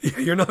 8. Yeah,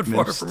 you're not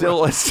far from.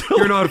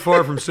 You're not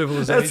far from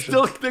civilization. That's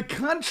still the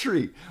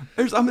country.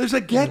 There's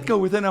a get-go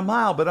within a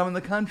mile, but I'm in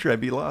the country.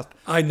 I'd be lost.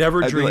 I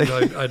never dreamed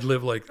I'd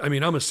live like. I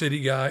mean, I'm a city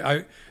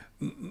guy.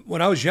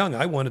 When I was young,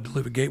 I wanted to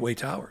live at Gateway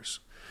Towers.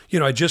 You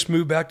know, I just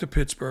moved back to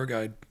Pittsburgh.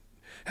 I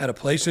had a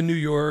place in New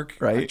York.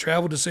 Right. I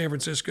traveled to San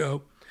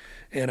Francisco,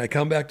 and I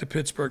come back to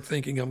Pittsburgh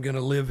thinking I'm going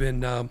to live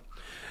in,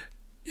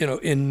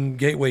 in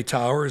Gateway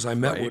Towers. I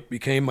met what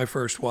became my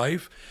first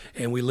wife,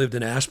 and we lived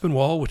in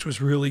Aspinwall, which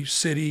was really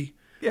city.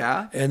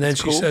 Yeah. And then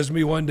she says to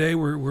me one day,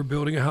 we're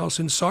building a house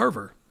in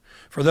Sarver.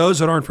 For those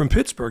that aren't from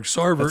Pittsburgh,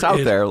 Sarver it's out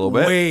is there a little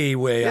bit.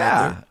 way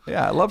out there.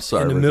 Yeah, I love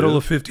Sarver. In the middle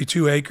of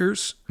 52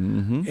 acres.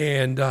 Mm-hmm.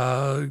 And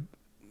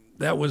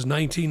that was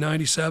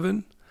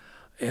 1997,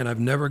 and I've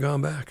never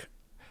gone back.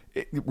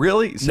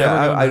 Really? So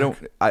I don't.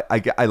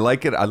 I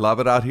like it. I love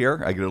it out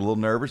here. I get a little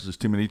nervous. There's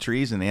too many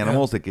trees and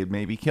animals that could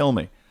maybe kill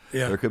me.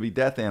 Yeah. There could be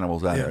death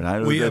animals out here. And I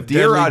know We the have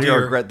deer out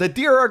deadly here. The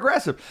deer are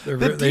aggressive.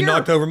 They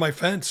knocked over my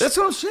fence. That's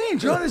what I'm saying.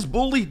 John is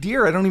bully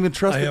deer. I don't even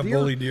trust the deer. I have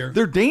bully deer.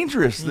 They're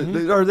dangerous.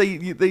 Are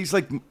they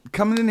like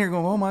coming in here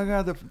going, oh my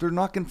God, they're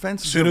knocking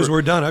fences. As soon as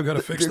we're done, I've got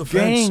to fix the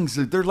fence.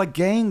 Gangs. They're like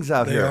gangs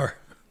out here. They are.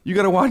 You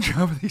got to watch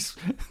out for these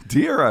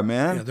deer,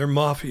 man. Yeah, they're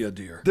mafia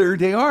deer.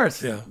 They are.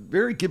 Yeah.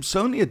 Very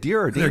Gibsonia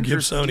deer. They're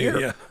Gibsonia, deer.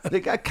 yeah. They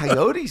got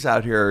coyotes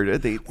out here.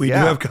 We do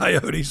have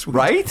coyotes.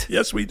 Right?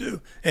 Yes, we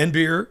do. And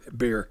beer,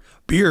 and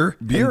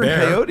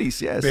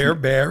coyotes, yes.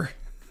 Bear.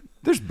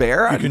 There's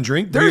bear. You can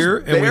drink beer,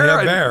 and we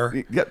have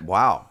bear.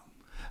 Wow.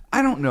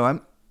 I don't know.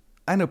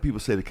 I know people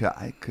say it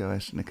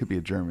could be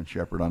a German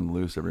Shepherd on the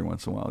loose every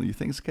once in a while. You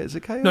think it's a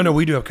coyote? No,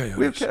 we do have coyotes.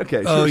 We have,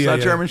 okay, so it's not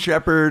German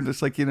Shepherd.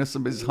 It's like,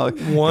 somebody's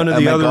one of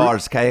the other. God,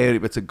 it's coyote,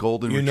 but it's a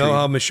golden retriever. You know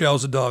how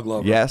Michelle's a dog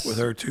lover. Yes. With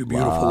her two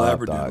beautiful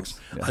Labradoodles.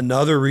 Yeah.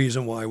 Another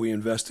reason why we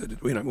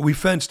invested, we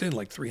fenced in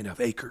like 3.5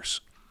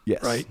 acres.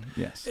 Yes. Right?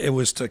 Yes. It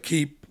was to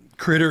keep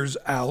critters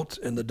out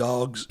and the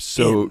dogs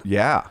in.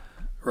 Yeah.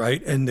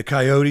 Right? And the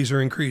coyotes are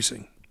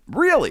increasing.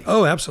 Really?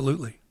 Oh,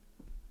 absolutely.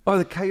 Are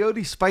the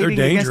coyotes fighting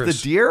against the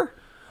deer?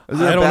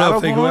 I don't know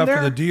if they go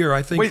after the deer.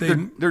 I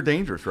think they're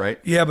dangerous, right?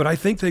 Yeah, but I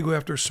think they go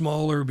after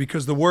smaller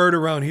because the word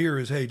around here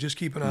is, hey, just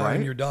keep an eye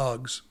on your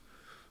dogs.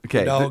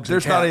 Okay, dogs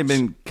there's not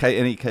even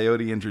any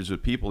coyote injuries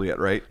with people yet,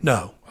 right?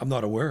 No, I'm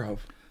not aware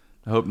of.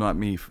 I hope not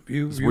me.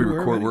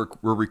 We're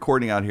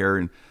recording out here,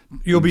 and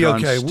you'll be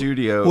John's okay.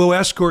 Studio. We'll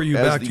escort you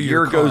back to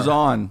your car. As the year goes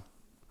on,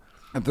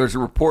 if there's a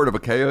report of a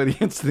coyote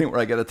incident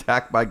where I get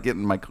attacked by going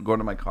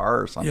to my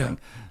car or something,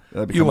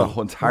 that'll become a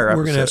whole entire episode.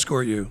 We're going to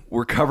escort you.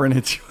 We're covering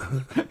it.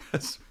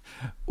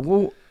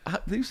 Well,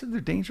 you said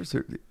they're dangerous.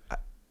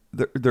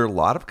 There are a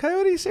lot of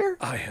coyotes here?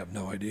 I have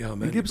no idea how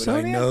many, but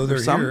I know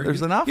they're here.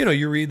 There's enough?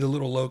 You read the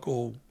little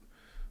local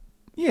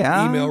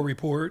email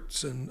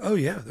reports, and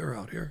they're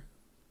out here.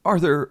 Are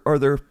there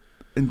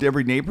in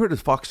every neighborhood?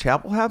 Does Fox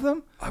Chapel have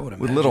them? I would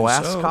imagine with little so.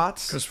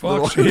 ascots? Because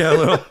Fox,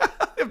 little.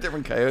 They have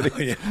different coyotes. Oh,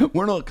 yeah.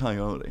 We're not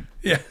coyote.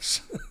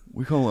 Yes.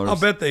 We call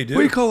ourselves. I'll bet they do.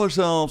 We call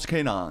ourselves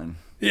canine.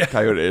 Yeah.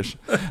 Coyotes.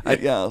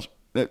 Yes.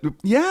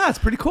 Yeah, it's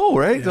pretty cool,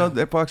 right? Yeah. I love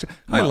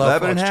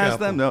Lebanon Fox has Chapel.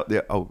 them.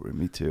 No,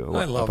 me too.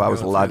 I love if I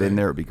was going allowed in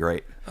there, it'd be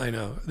great. I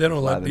know. They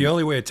don't let. The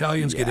only way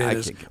Italians get in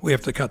is we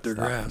have to cut their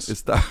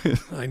grass.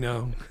 I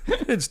know.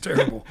 It's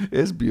terrible.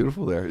 It's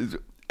beautiful there.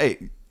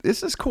 Hey,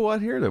 this is cool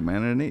out here, though,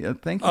 man.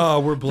 Thank you. Oh,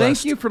 we're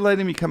blessed. Thank you for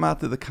letting me come out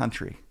to the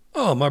country.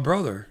 Oh, my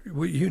brother.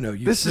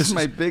 This is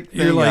my big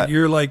thing.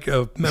 You're like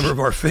a member of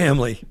our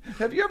family.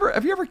 Have you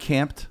ever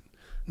camped?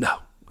 No,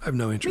 I have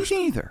no interest.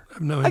 Me neither. I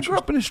have no interest. I grew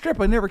up in a strip.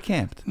 I never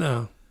camped.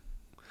 No.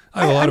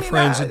 I have a lot of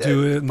friends that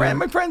do it.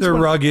 My friends, they're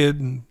rugged.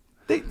 And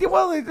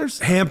there's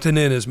Hampton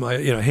Inn is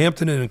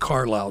Hampton Inn and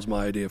Carlisle is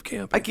my idea of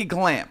camping. I can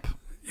glamp.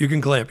 You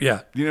can glamp,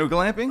 yeah. You know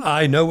glamping?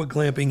 I know what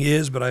glamping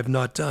is, but I've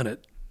not done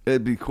it.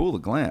 It'd be cool to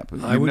glamp.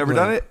 You've never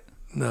done it?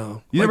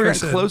 No. You never got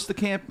close to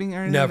camping or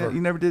anything? Never.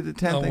 You never did the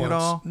tent thing at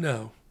all?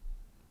 No.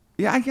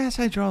 Yeah, I guess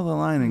I draw the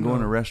line and go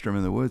in a restroom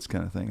in the woods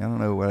kind of thing. I don't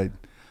know what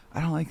I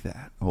don't like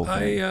that whole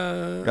thing.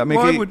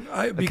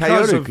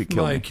 Because of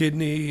my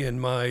kidney and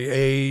my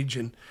age,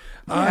 and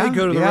I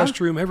go to the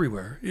restroom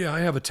everywhere. Yeah, I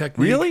have a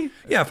technique. Really?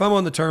 Yeah, if I'm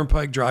on the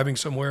turnpike driving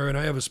somewhere and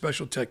I have a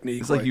special technique.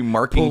 It's like you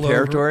marking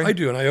territory? I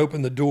do, and I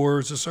open the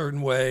doors a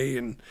certain way,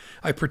 and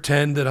I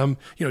pretend that I'm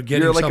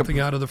getting something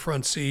out of the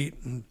front seat.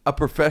 And a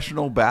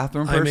professional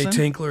bathroom person? I'm a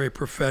tinkler, a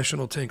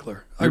professional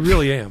tinkler. I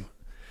really am.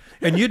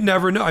 And you'd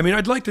never know. I mean,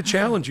 I'd like to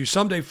challenge you.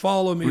 Someday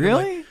follow me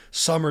to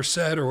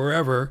Somerset or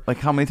wherever. Like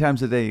how many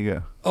times a day you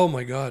go? Oh,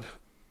 my God.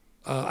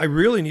 I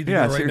really need to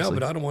Yeah, go right seriously. now,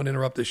 but I don't want to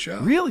interrupt this show.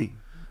 Really?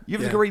 You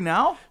have Yeah. to go right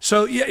now?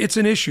 So yeah, it's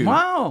an issue.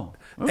 Wow.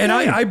 Okay. And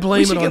I blame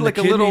We it should on get the like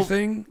a kidney little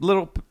thing.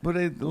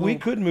 We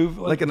could move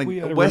like in if we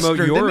had a a Western.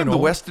 remote They made urinal. the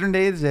Western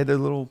days. They had a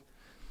little.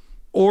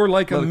 Or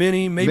like a Little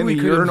mini, maybe we mini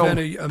could urinal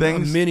invent a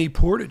things. mini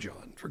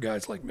porta-john for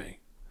guys like me.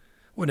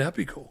 Wouldn't that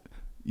be cool?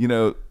 You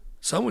know,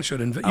 Someone should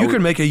invent. You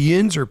could make a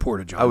Yinzer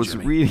porta-john. I was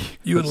Jimmy. reading.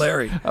 You and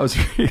Larry. I was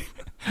reading.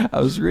 I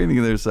was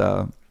reading. There's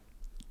a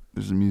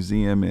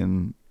museum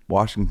in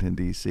Washington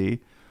D.C.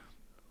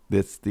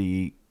 that's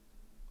the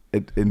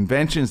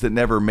inventions that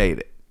never made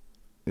it.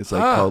 It's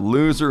like called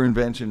Loser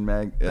Invention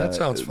Mag. That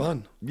sounds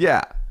fun.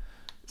 Yeah,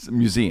 it's a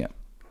museum,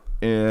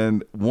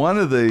 and one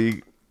of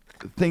the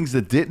things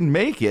that didn't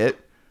make it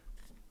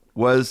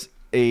was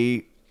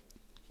a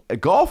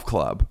golf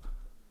club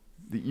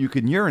that you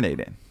could urinate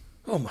in.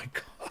 Oh my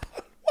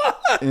God!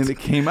 What? And it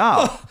came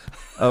out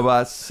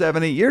about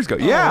 7-8 years ago.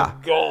 Yeah.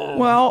 God.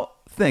 Well,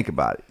 think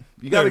about it.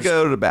 You got to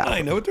go to the bathroom.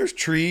 I know, but there's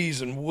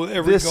trees and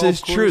every This golf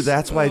is course. true.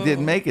 That's why it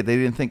didn't make it. They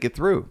didn't think it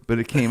through, but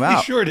it came out.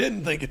 He sure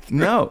didn't think it through.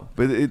 No,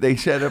 but they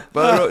showed a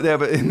photo.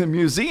 But in the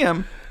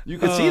museum, you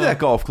could see that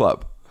golf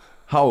club,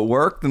 how it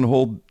worked and the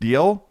whole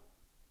deal.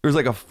 There's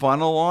like a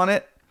funnel on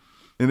it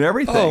and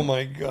everything. Oh,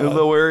 my God. A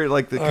little area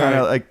like to All kind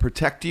of right. like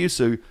protect you,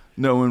 so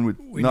no one would,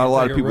 We not need a to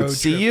lot take of a people would road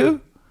see trip.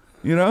 you.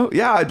 You know,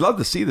 yeah, I'd love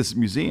to see this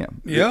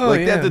museum. Yeah, like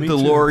yeah, they had the me too.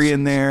 DeLorean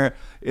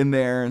in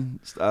there. And,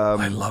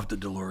 I loved the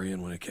DeLorean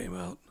when it came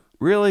out.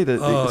 really,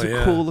 it's Oh, a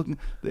yeah. cool looking.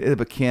 They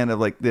have a can of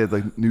they had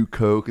like new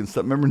Coke and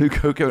stuff. Remember new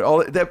Coke?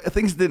 All that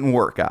things didn't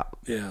work out.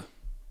 Yeah.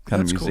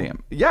 Kind That's of cool.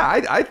 museum.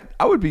 Yeah,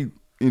 I would be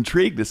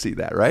intrigued to see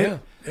that. Right? Yeah,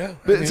 yeah.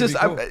 But I it's think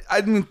just it'd be cool.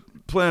 I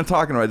didn't plan on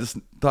talking about it. I just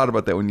thought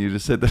about that when you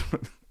just said that.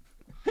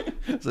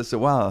 So I said,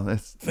 "Wow,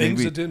 that's Things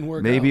maybe, that didn't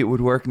work Maybe out. it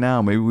would work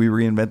now. Maybe we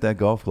reinvent that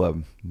golf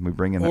club. We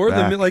bring it Or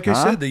back. like I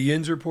Huh? said, the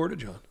Yinzer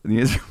porta-john. The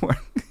answer was-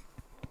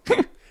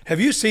 Have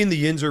you seen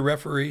the Yinzer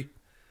referee?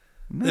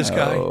 This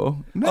guy?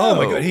 No. Oh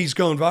my God, he's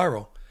going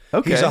viral.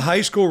 Okay. He's a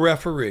high school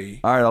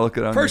referee. All right, I'll look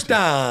it up. First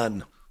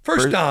down.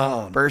 First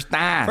down. First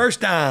time.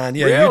 First down.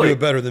 Yeah, Really? you do it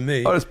better than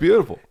me. Oh, that's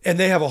beautiful. And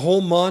they have a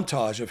whole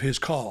montage of his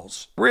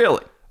calls.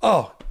 Really?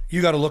 Oh,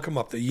 you got to look him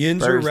up. The Yinzer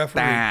First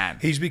referee. down.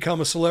 He's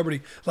become a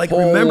celebrity. Like,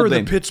 remember the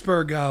Holding.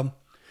 Pittsburgh,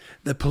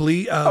 the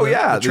police, Oh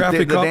yeah, the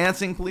traffic the cop?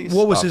 dancing police.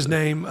 What was his officer.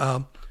 name?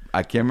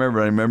 I can't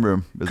remember. I remember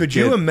him. as a Could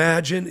you kid.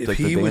 imagine if like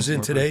the he was dancing in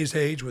referee. today's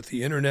age with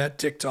the internet,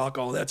 TikTok,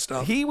 all that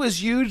stuff? He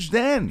was huge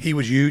then. He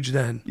was huge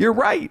then. You're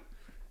right.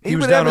 He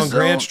was would down have on his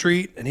Grant own-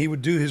 Street, and he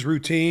would do his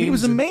routines. He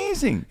was and-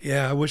 amazing.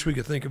 Yeah, I wish we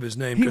could think of his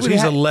name He because would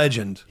he's a have-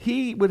 legend.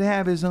 He would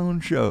have his own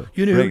show.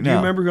 You know, right do you now.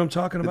 remember who I'm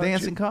talking The about?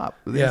 dancing cop?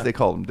 Yeah. They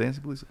called him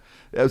dancing police.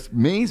 That was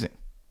amazing.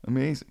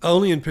 Amazing.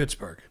 Only in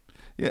Pittsburgh.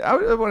 Yeah,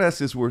 I want to ask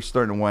this. We're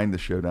starting to wind the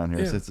show down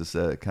here Yeah. since it's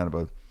kind of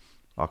a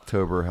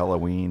October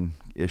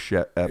Halloween-ish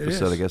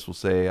episode. is. I guess we'll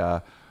say.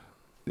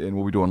 And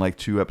we'll be doing like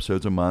 2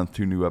 episodes a month,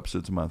 2 new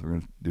episodes a month. We're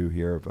going to do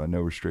here of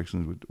No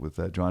Restrictions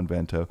with John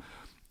Vento.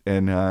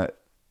 And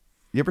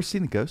you ever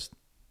seen a ghost?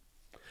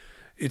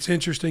 It's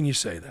interesting you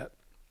say that.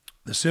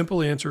 The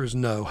simple answer is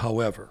no.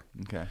 However,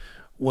 Okay.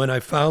 when I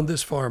found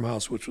this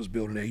farmhouse, which was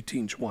built in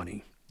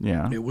 1820,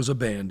 Yeah. it was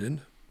abandoned,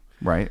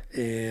 Right.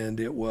 and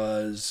it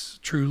was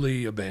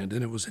truly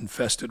abandoned. It was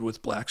infested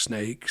with black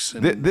snakes.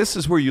 And This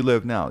is where you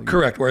live now.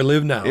 correct, where I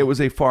live now. It was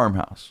a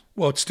farmhouse.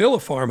 Well, it's still a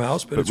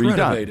farmhouse, but it's redone.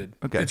 renovated.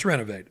 Okay. It's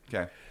renovated.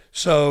 Okay.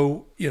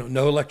 So,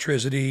 no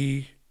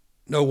electricity,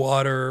 no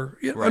water,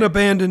 an Right.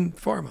 abandoned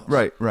farmhouse.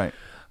 Right. Right.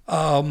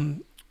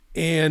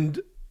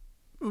 And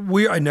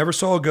I never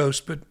saw a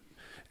ghost, but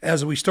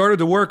as we started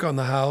to work on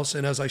the house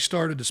and as I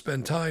started to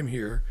spend time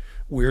here,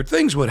 weird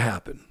things would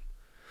happen.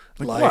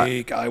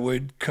 Like I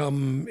would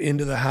come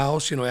into the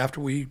house, after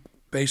we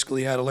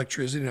basically had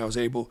electricity and I was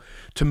able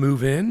to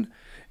move in,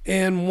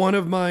 and one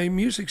of my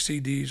music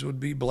CDs would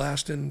be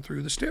blasting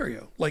through the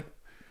stereo, like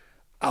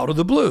out of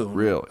the blue.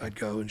 Really? I'd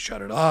go and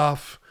shut it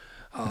off.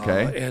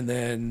 Okay. And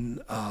then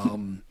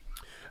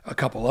a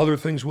couple other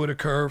things would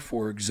occur.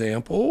 For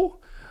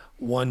example,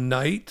 one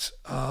night,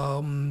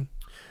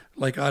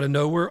 like out of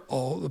nowhere,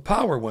 all the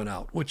power went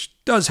out, which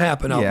does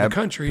happen out in the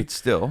country. But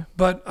still.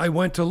 But I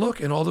went to look,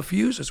 and all the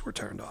fuses were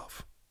turned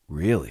off.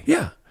 Really?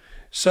 Yeah.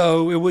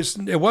 So it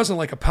wasn't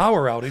like a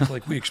power outage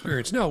like we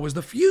experienced. No, it was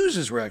the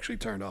fuses were actually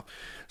turned off.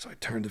 So I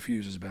turned the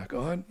fuses back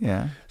on.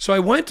 Yeah. So I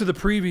went to the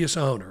previous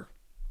owner,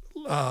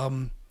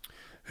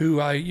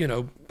 who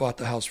I, bought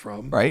the house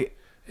from. Right.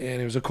 And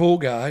he was a cool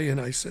guy.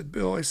 And I said,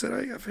 Bill,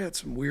 I've had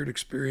some weird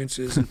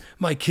experiences. And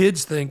my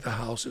kids think the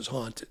house is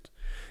haunted.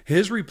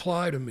 His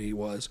reply to me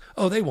was,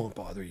 oh, they won't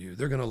bother you.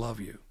 They're going to love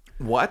you.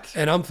 What?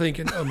 And I'm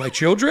thinking, oh, my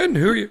children?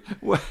 Who are you?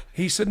 What?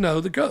 He said, no,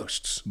 the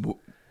ghosts.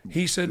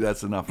 He said,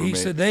 That's enough for he me.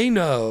 said, they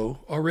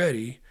know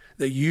already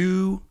that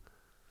you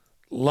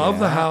love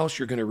the house.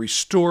 You're going to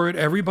restore it.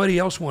 Everybody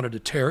else wanted to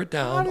tear it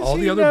down. does All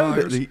he the other know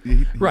that? buyers. He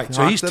Right.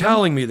 So he's talked to them?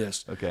 telling me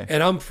this. Okay.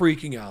 And I'm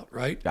freaking out,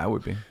 right? I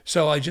would be.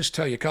 So I just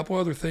tell you a couple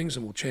other things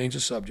and we'll change the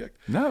subject.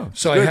 No.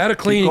 So it's I good. had a Keep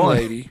cleaning going.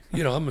 lady.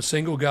 I'm a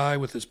single guy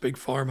with this big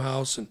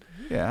farmhouse, and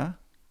Yeah.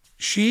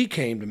 she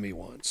came to me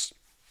once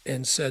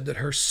and said that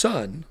her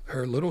son,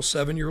 her little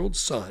 7-year-old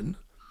son,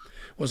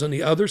 was on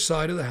the other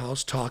side of the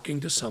house talking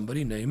to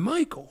somebody named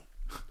Michael.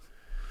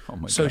 Oh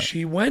my So God.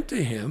 she went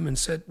to him and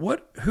said,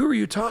 who are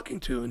you talking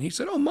to? And he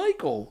said, oh,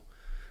 Michael,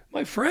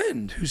 my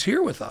friend who's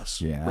here with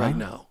us right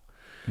now.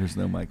 There's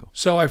no Michael.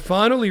 So I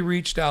finally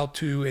reached out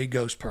to a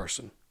ghost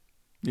person.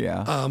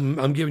 Yeah.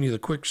 I'm giving you the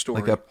quick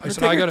story. I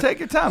said, take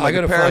your time. Like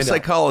a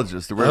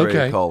parapsychologist or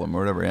whatever you call them or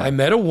whatever. Yeah. I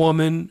met a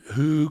woman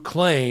who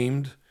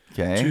claimed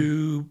Okay.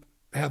 to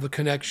have a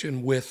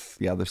connection with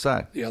The other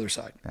side. So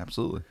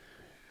Absolutely.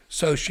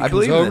 she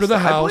comes over to the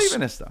house. I believe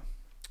in this stuff.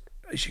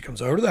 She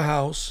comes over to the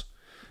house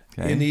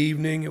Okay. in the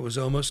evening. It was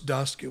almost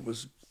dusk. It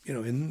was,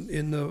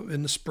 in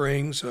the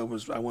spring. So it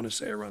was, I want to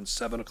say around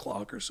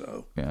 7:00 or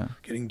so. Yeah.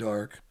 Getting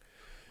dark.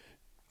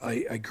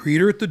 I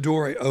greet her at the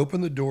door. I open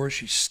the door.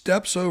 She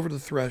steps over the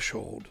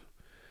threshold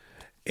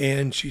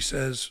and she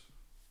says,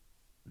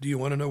 do you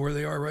want to know where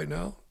they are right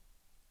now?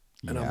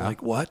 And I'm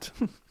like, what?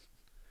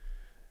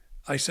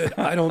 I said,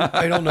 I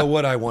don't know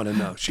what I want to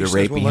know. She They're says,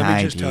 right well, let me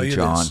behind just tell you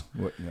John. this.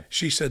 What, yeah.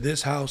 She said,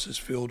 this house is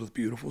filled with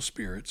beautiful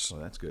spirits Oh,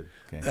 that's good.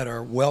 Okay. that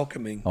are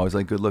welcoming, Always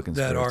like good looking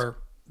that spirits.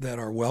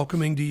 are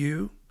welcoming to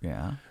you,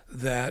 Yeah.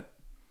 that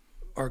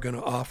are going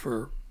to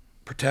offer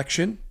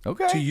protection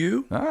Okay. to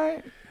you. All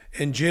right.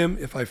 And Jim,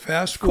 if I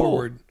fast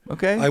forward,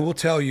 Okay. I will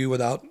tell you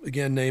without,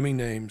 again, naming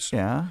names,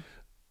 Yeah.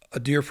 a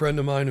dear friend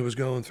of mine who was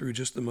going through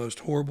just the most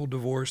horrible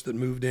divorce that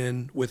moved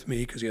in with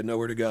me because he had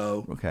nowhere to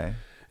go. Okay.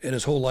 And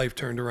his whole life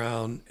turned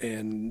around.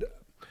 And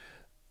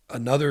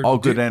another All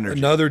good energy.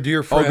 another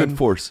dear friend, All good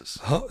forces.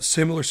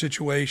 similar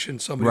situation.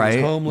 Somebody Right,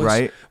 was homeless,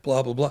 right.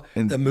 blah blah blah.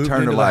 And That moved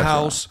turned into their the lives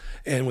house,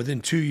 and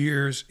within 2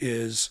 years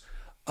is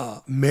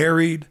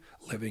married,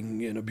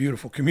 living in a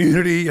beautiful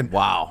community. And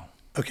Wow.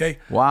 okay,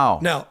 Wow.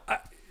 now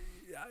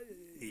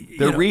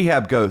They're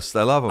rehab ghosts.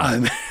 I love them.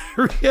 I'm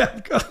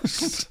rehab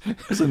ghosts.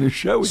 There's a new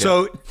show. We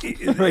So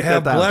Write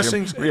have that down,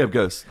 blessings. Jim. Rehab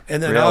ghosts.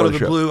 And then Reality out of the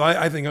show. blue,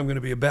 I think I'm going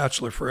to be a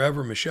bachelor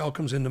forever. Michelle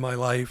comes into my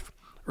life,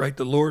 right?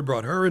 The Lord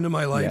brought her into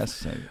my life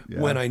Yes, yeah.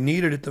 when I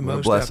needed it the What a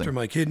most blessing. after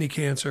my kidney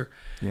cancer.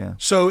 Yeah.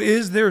 So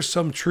is there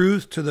some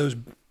truth to those,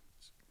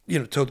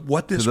 to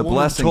what this The woman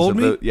blessings told of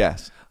me?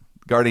 yes.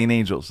 Guardian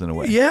angels in a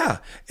way. Yeah.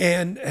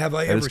 And have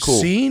I ever is cool.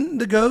 seen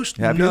the ghost?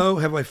 Have you? No.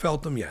 Have I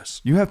felt them?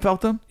 Yes. You have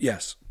felt them?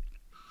 Yes.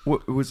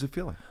 What was it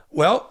feeling?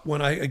 Well,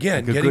 when I,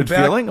 again, A getting good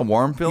back, feeling? A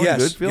warm feeling? yes,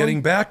 Good feeling?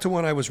 getting back to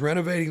when I was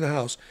renovating the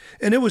house.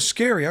 And it was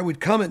scary. I would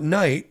come at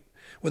night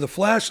with a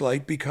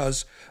flashlight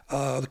because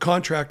the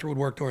contractor would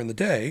work during the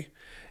day.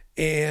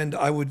 And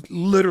I would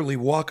literally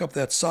walk up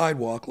that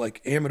sidewalk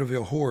like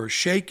Amityville Horror,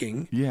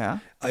 shaking. Yeah.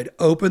 I'd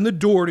open the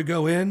door to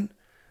go in,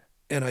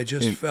 and I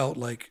just felt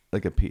like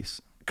Like a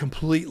piece.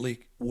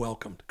 completely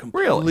welcomed,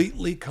 Really?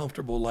 completely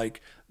comfortable, like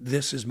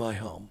this is my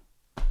home.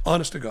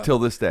 Honest to God. Till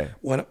this day.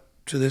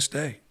 To this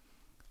day.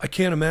 I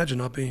can't imagine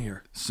not being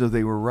here. So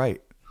they were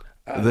right.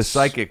 The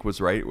psychic was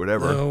right,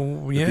 whatever.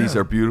 Oh, But yeah. These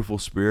are beautiful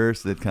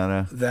spirits that kind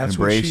of That's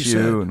what embrace she you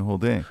said. and the whole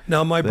thing.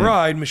 Now, my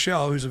bride,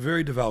 Michelle, who's a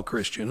very devout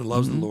Christian and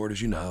loves the Lord,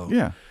 as you know,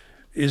 Yeah.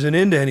 isn't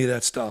into any of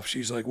that stuff.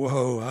 She's like,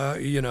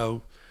 whoa,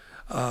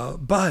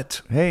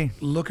 but Hey,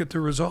 look at the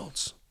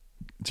results.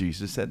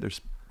 Jesus said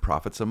there's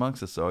prophets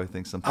amongst us, so I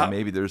think something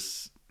maybe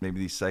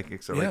these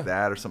psychics are Yeah. like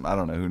that or something. I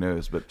don't know. Who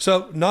knows? But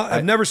So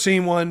I've never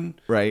seen one,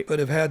 Right. but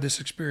have had this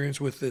experience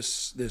with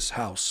this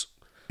house.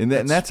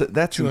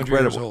 that's 200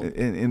 incredible. years old.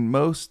 And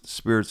most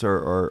spirits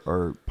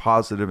are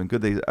positive and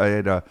good. I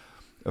had a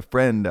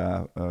friend,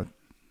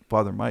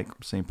 Father Mike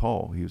from St.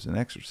 Paul. He was an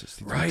exorcist.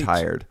 He's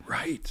retired.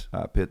 Right.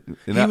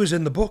 He was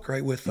in the book,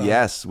 right? With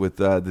yes, with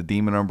the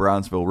Demon on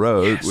Brownsville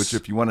Road. Yes. Which,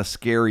 if you want a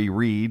scary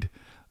read,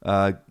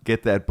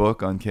 get that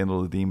book on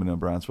Kindle, The Demon on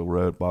Brownsville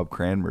Road. Bob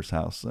Cranmer's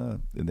house,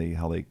 and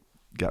how they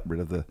got rid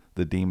of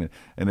the demon.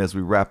 And as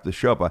we wrap the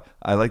show up,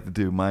 I like to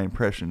do my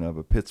impression of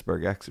a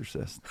Pittsburgh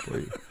exorcist for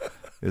you.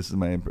 This is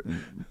my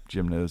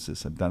Jim knows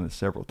this. I've done it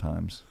several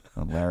times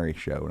on Larry's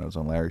show. When I was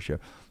on Larry's show,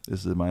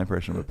 this is my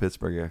impression of a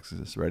Pittsburgh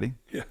exorcist. Ready?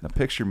 Yeah. Now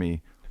picture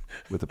me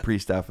with a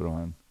priest outfit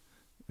on.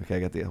 Okay, I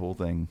got the whole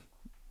thing.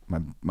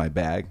 My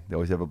bag. They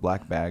always have a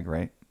black bag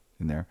right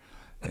in there,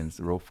 and it's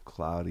real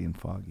cloudy and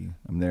foggy.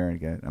 I'm there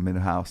again. I'm in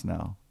a house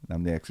now.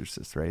 I'm the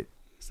exorcist, right?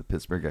 It's the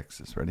Pittsburgh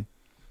exorcist. Ready?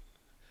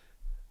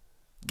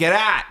 Get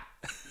out!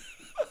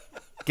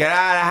 Get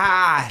out of the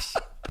house!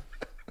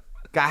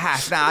 Got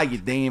house now, you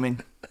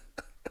demon.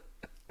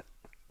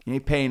 You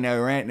ain't paying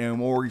no rent, no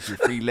mortgage, or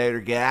free later.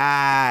 Get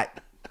out.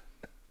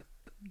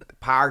 The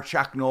power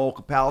chuck and oil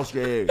compels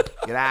you.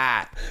 Get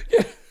out.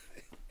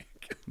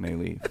 And they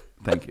leave.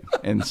 Thank you.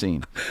 End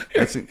scene.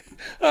 That's it.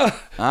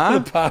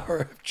 the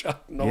power of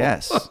Chuck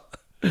Norris.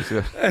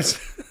 Yes.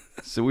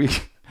 So we,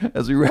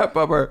 as we wrap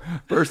up our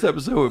first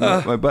episode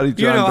with my buddy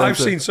John. I've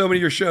seen so many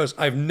of your shows.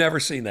 I've never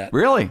seen that.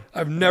 Really?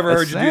 I've never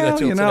heard you do that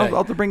till today. I'll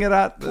have to bring it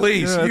out.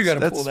 Please, you got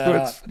to pull that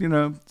out.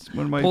 It's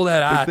one of my Pull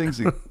that big out. things.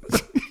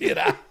 Get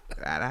out.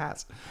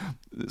 Badass.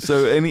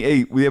 So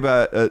we have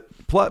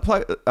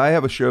I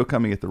have a show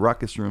coming at the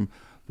Ruckus Room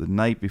the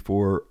night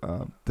before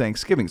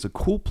Thanksgiving. It's a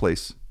cool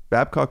place,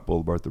 Babcock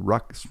Boulevard, the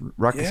Ruckus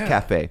Yeah.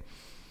 Cafe.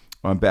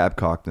 on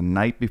Babcock the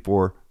night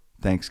before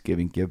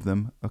Thanksgiving. Give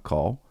them a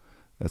call.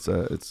 It's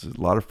a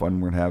lot of fun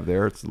we're going to have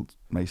there. It's a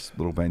nice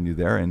little venue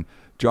there. And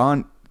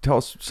John, tell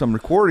us some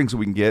recordings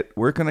we can get.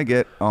 Where can I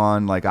get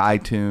on like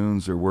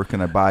iTunes, or where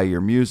can I buy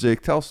your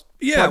music? Tell us.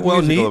 Yeah,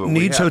 well,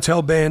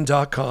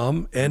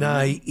 needshotelband.com,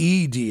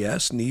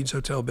 NIEDS,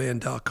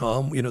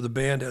 needshotelband.com. You know, the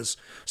band has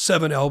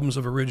 7 albums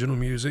of original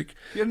music.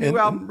 You had a new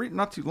album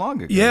not too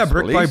long ago. Yeah,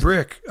 Brick by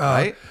Brick.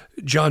 Right.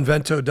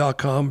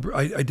 JohnVento.com.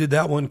 I did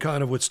that one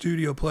kind of with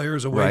studio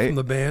players away from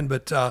the band,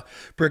 but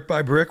Brick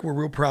by Brick, we're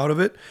real proud of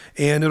it.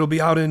 And it'll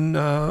be out on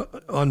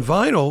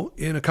vinyl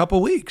in a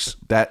couple weeks.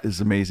 That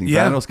is amazing.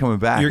 Yeah. Vinyl's coming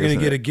back. You're going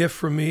to get a gift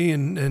from me,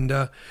 and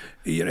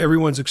you know,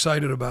 everyone's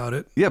excited about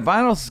it. Yeah,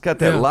 vinyl's got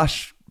that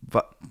lush.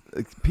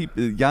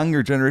 People,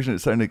 younger generation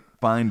is starting to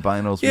find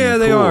vinyls. Yeah,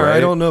 they cool, are. right? I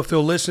don't know if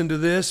they'll listen to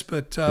this,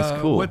 but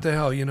cool. What the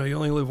hell? You know, you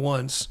only live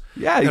once.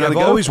 Yeah, and I've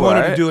always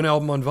wanted to do an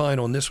album on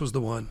vinyl, and this was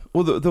the one.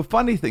 Well, the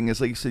funny thing is,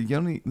 like you said, you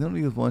only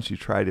live once. You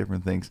try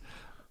different things.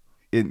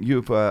 I think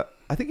you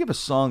have a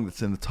song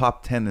that's in the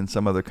top 10 in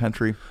some other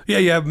country. Yeah,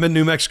 you have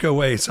New Mexico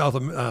Way, South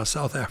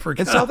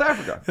Africa. In South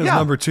Africa, it was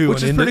number 2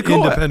 which on is pretty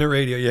cool. Independent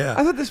radio. Yeah,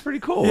 I thought that's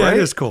pretty cool. Yeah, right?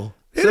 It is cool.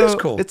 It is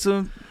cool. It's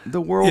the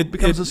world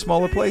becomes a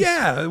smaller place.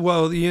 Yeah,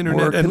 well, the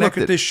internet, and look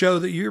at this show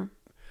that you're.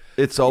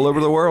 It's all over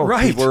the world.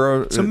 Right. People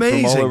are it's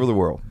amazing. From all over the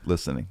world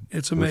listening.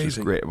 It's amazing. Which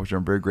is great, which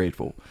I'm very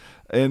grateful.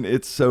 And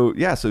it's so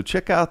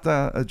check out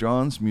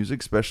John's music,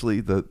 especially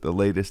the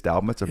latest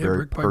album. It's a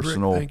very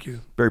personal,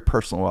 very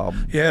personal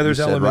album. Yeah, there's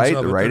elements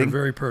of it that are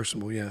very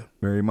personal. Yeah,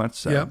 very much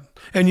so. Yeah,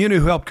 and you know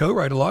who helped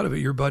co-write a lot of it?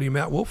 Your buddy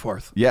Matt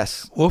Wolfarth.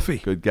 Yes, Wolfie,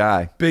 good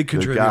guy, big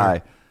contributor. Good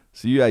guy.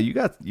 So yeah, you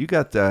got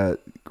a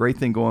great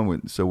thing going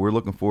with. So we're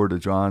looking forward to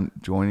John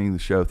joining the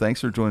show.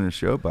 Thanks for joining the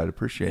show, bud.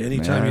 Appreciate it.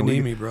 Anytime you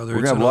need me, brother.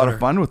 We're gonna have a lot of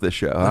fun with this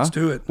show. Let's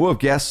do it. We'll have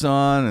guests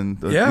on,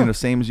 and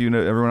same as you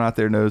know, everyone out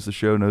there knows the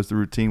show, knows the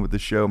routine with the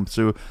show. I'm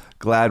so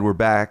glad we're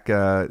back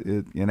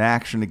in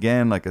action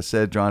again. Like I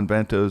said, John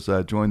Vento's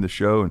joined the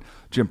show, and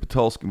Jim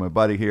Patulski, my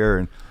buddy here,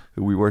 and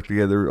who we worked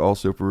together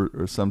also for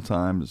some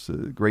time, is a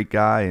great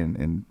guy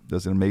and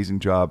does an amazing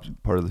job.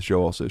 Part of the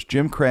show also is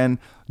Jim Krenn.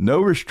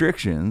 No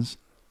Restrictions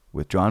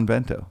with John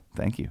Vento.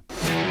 Thank you.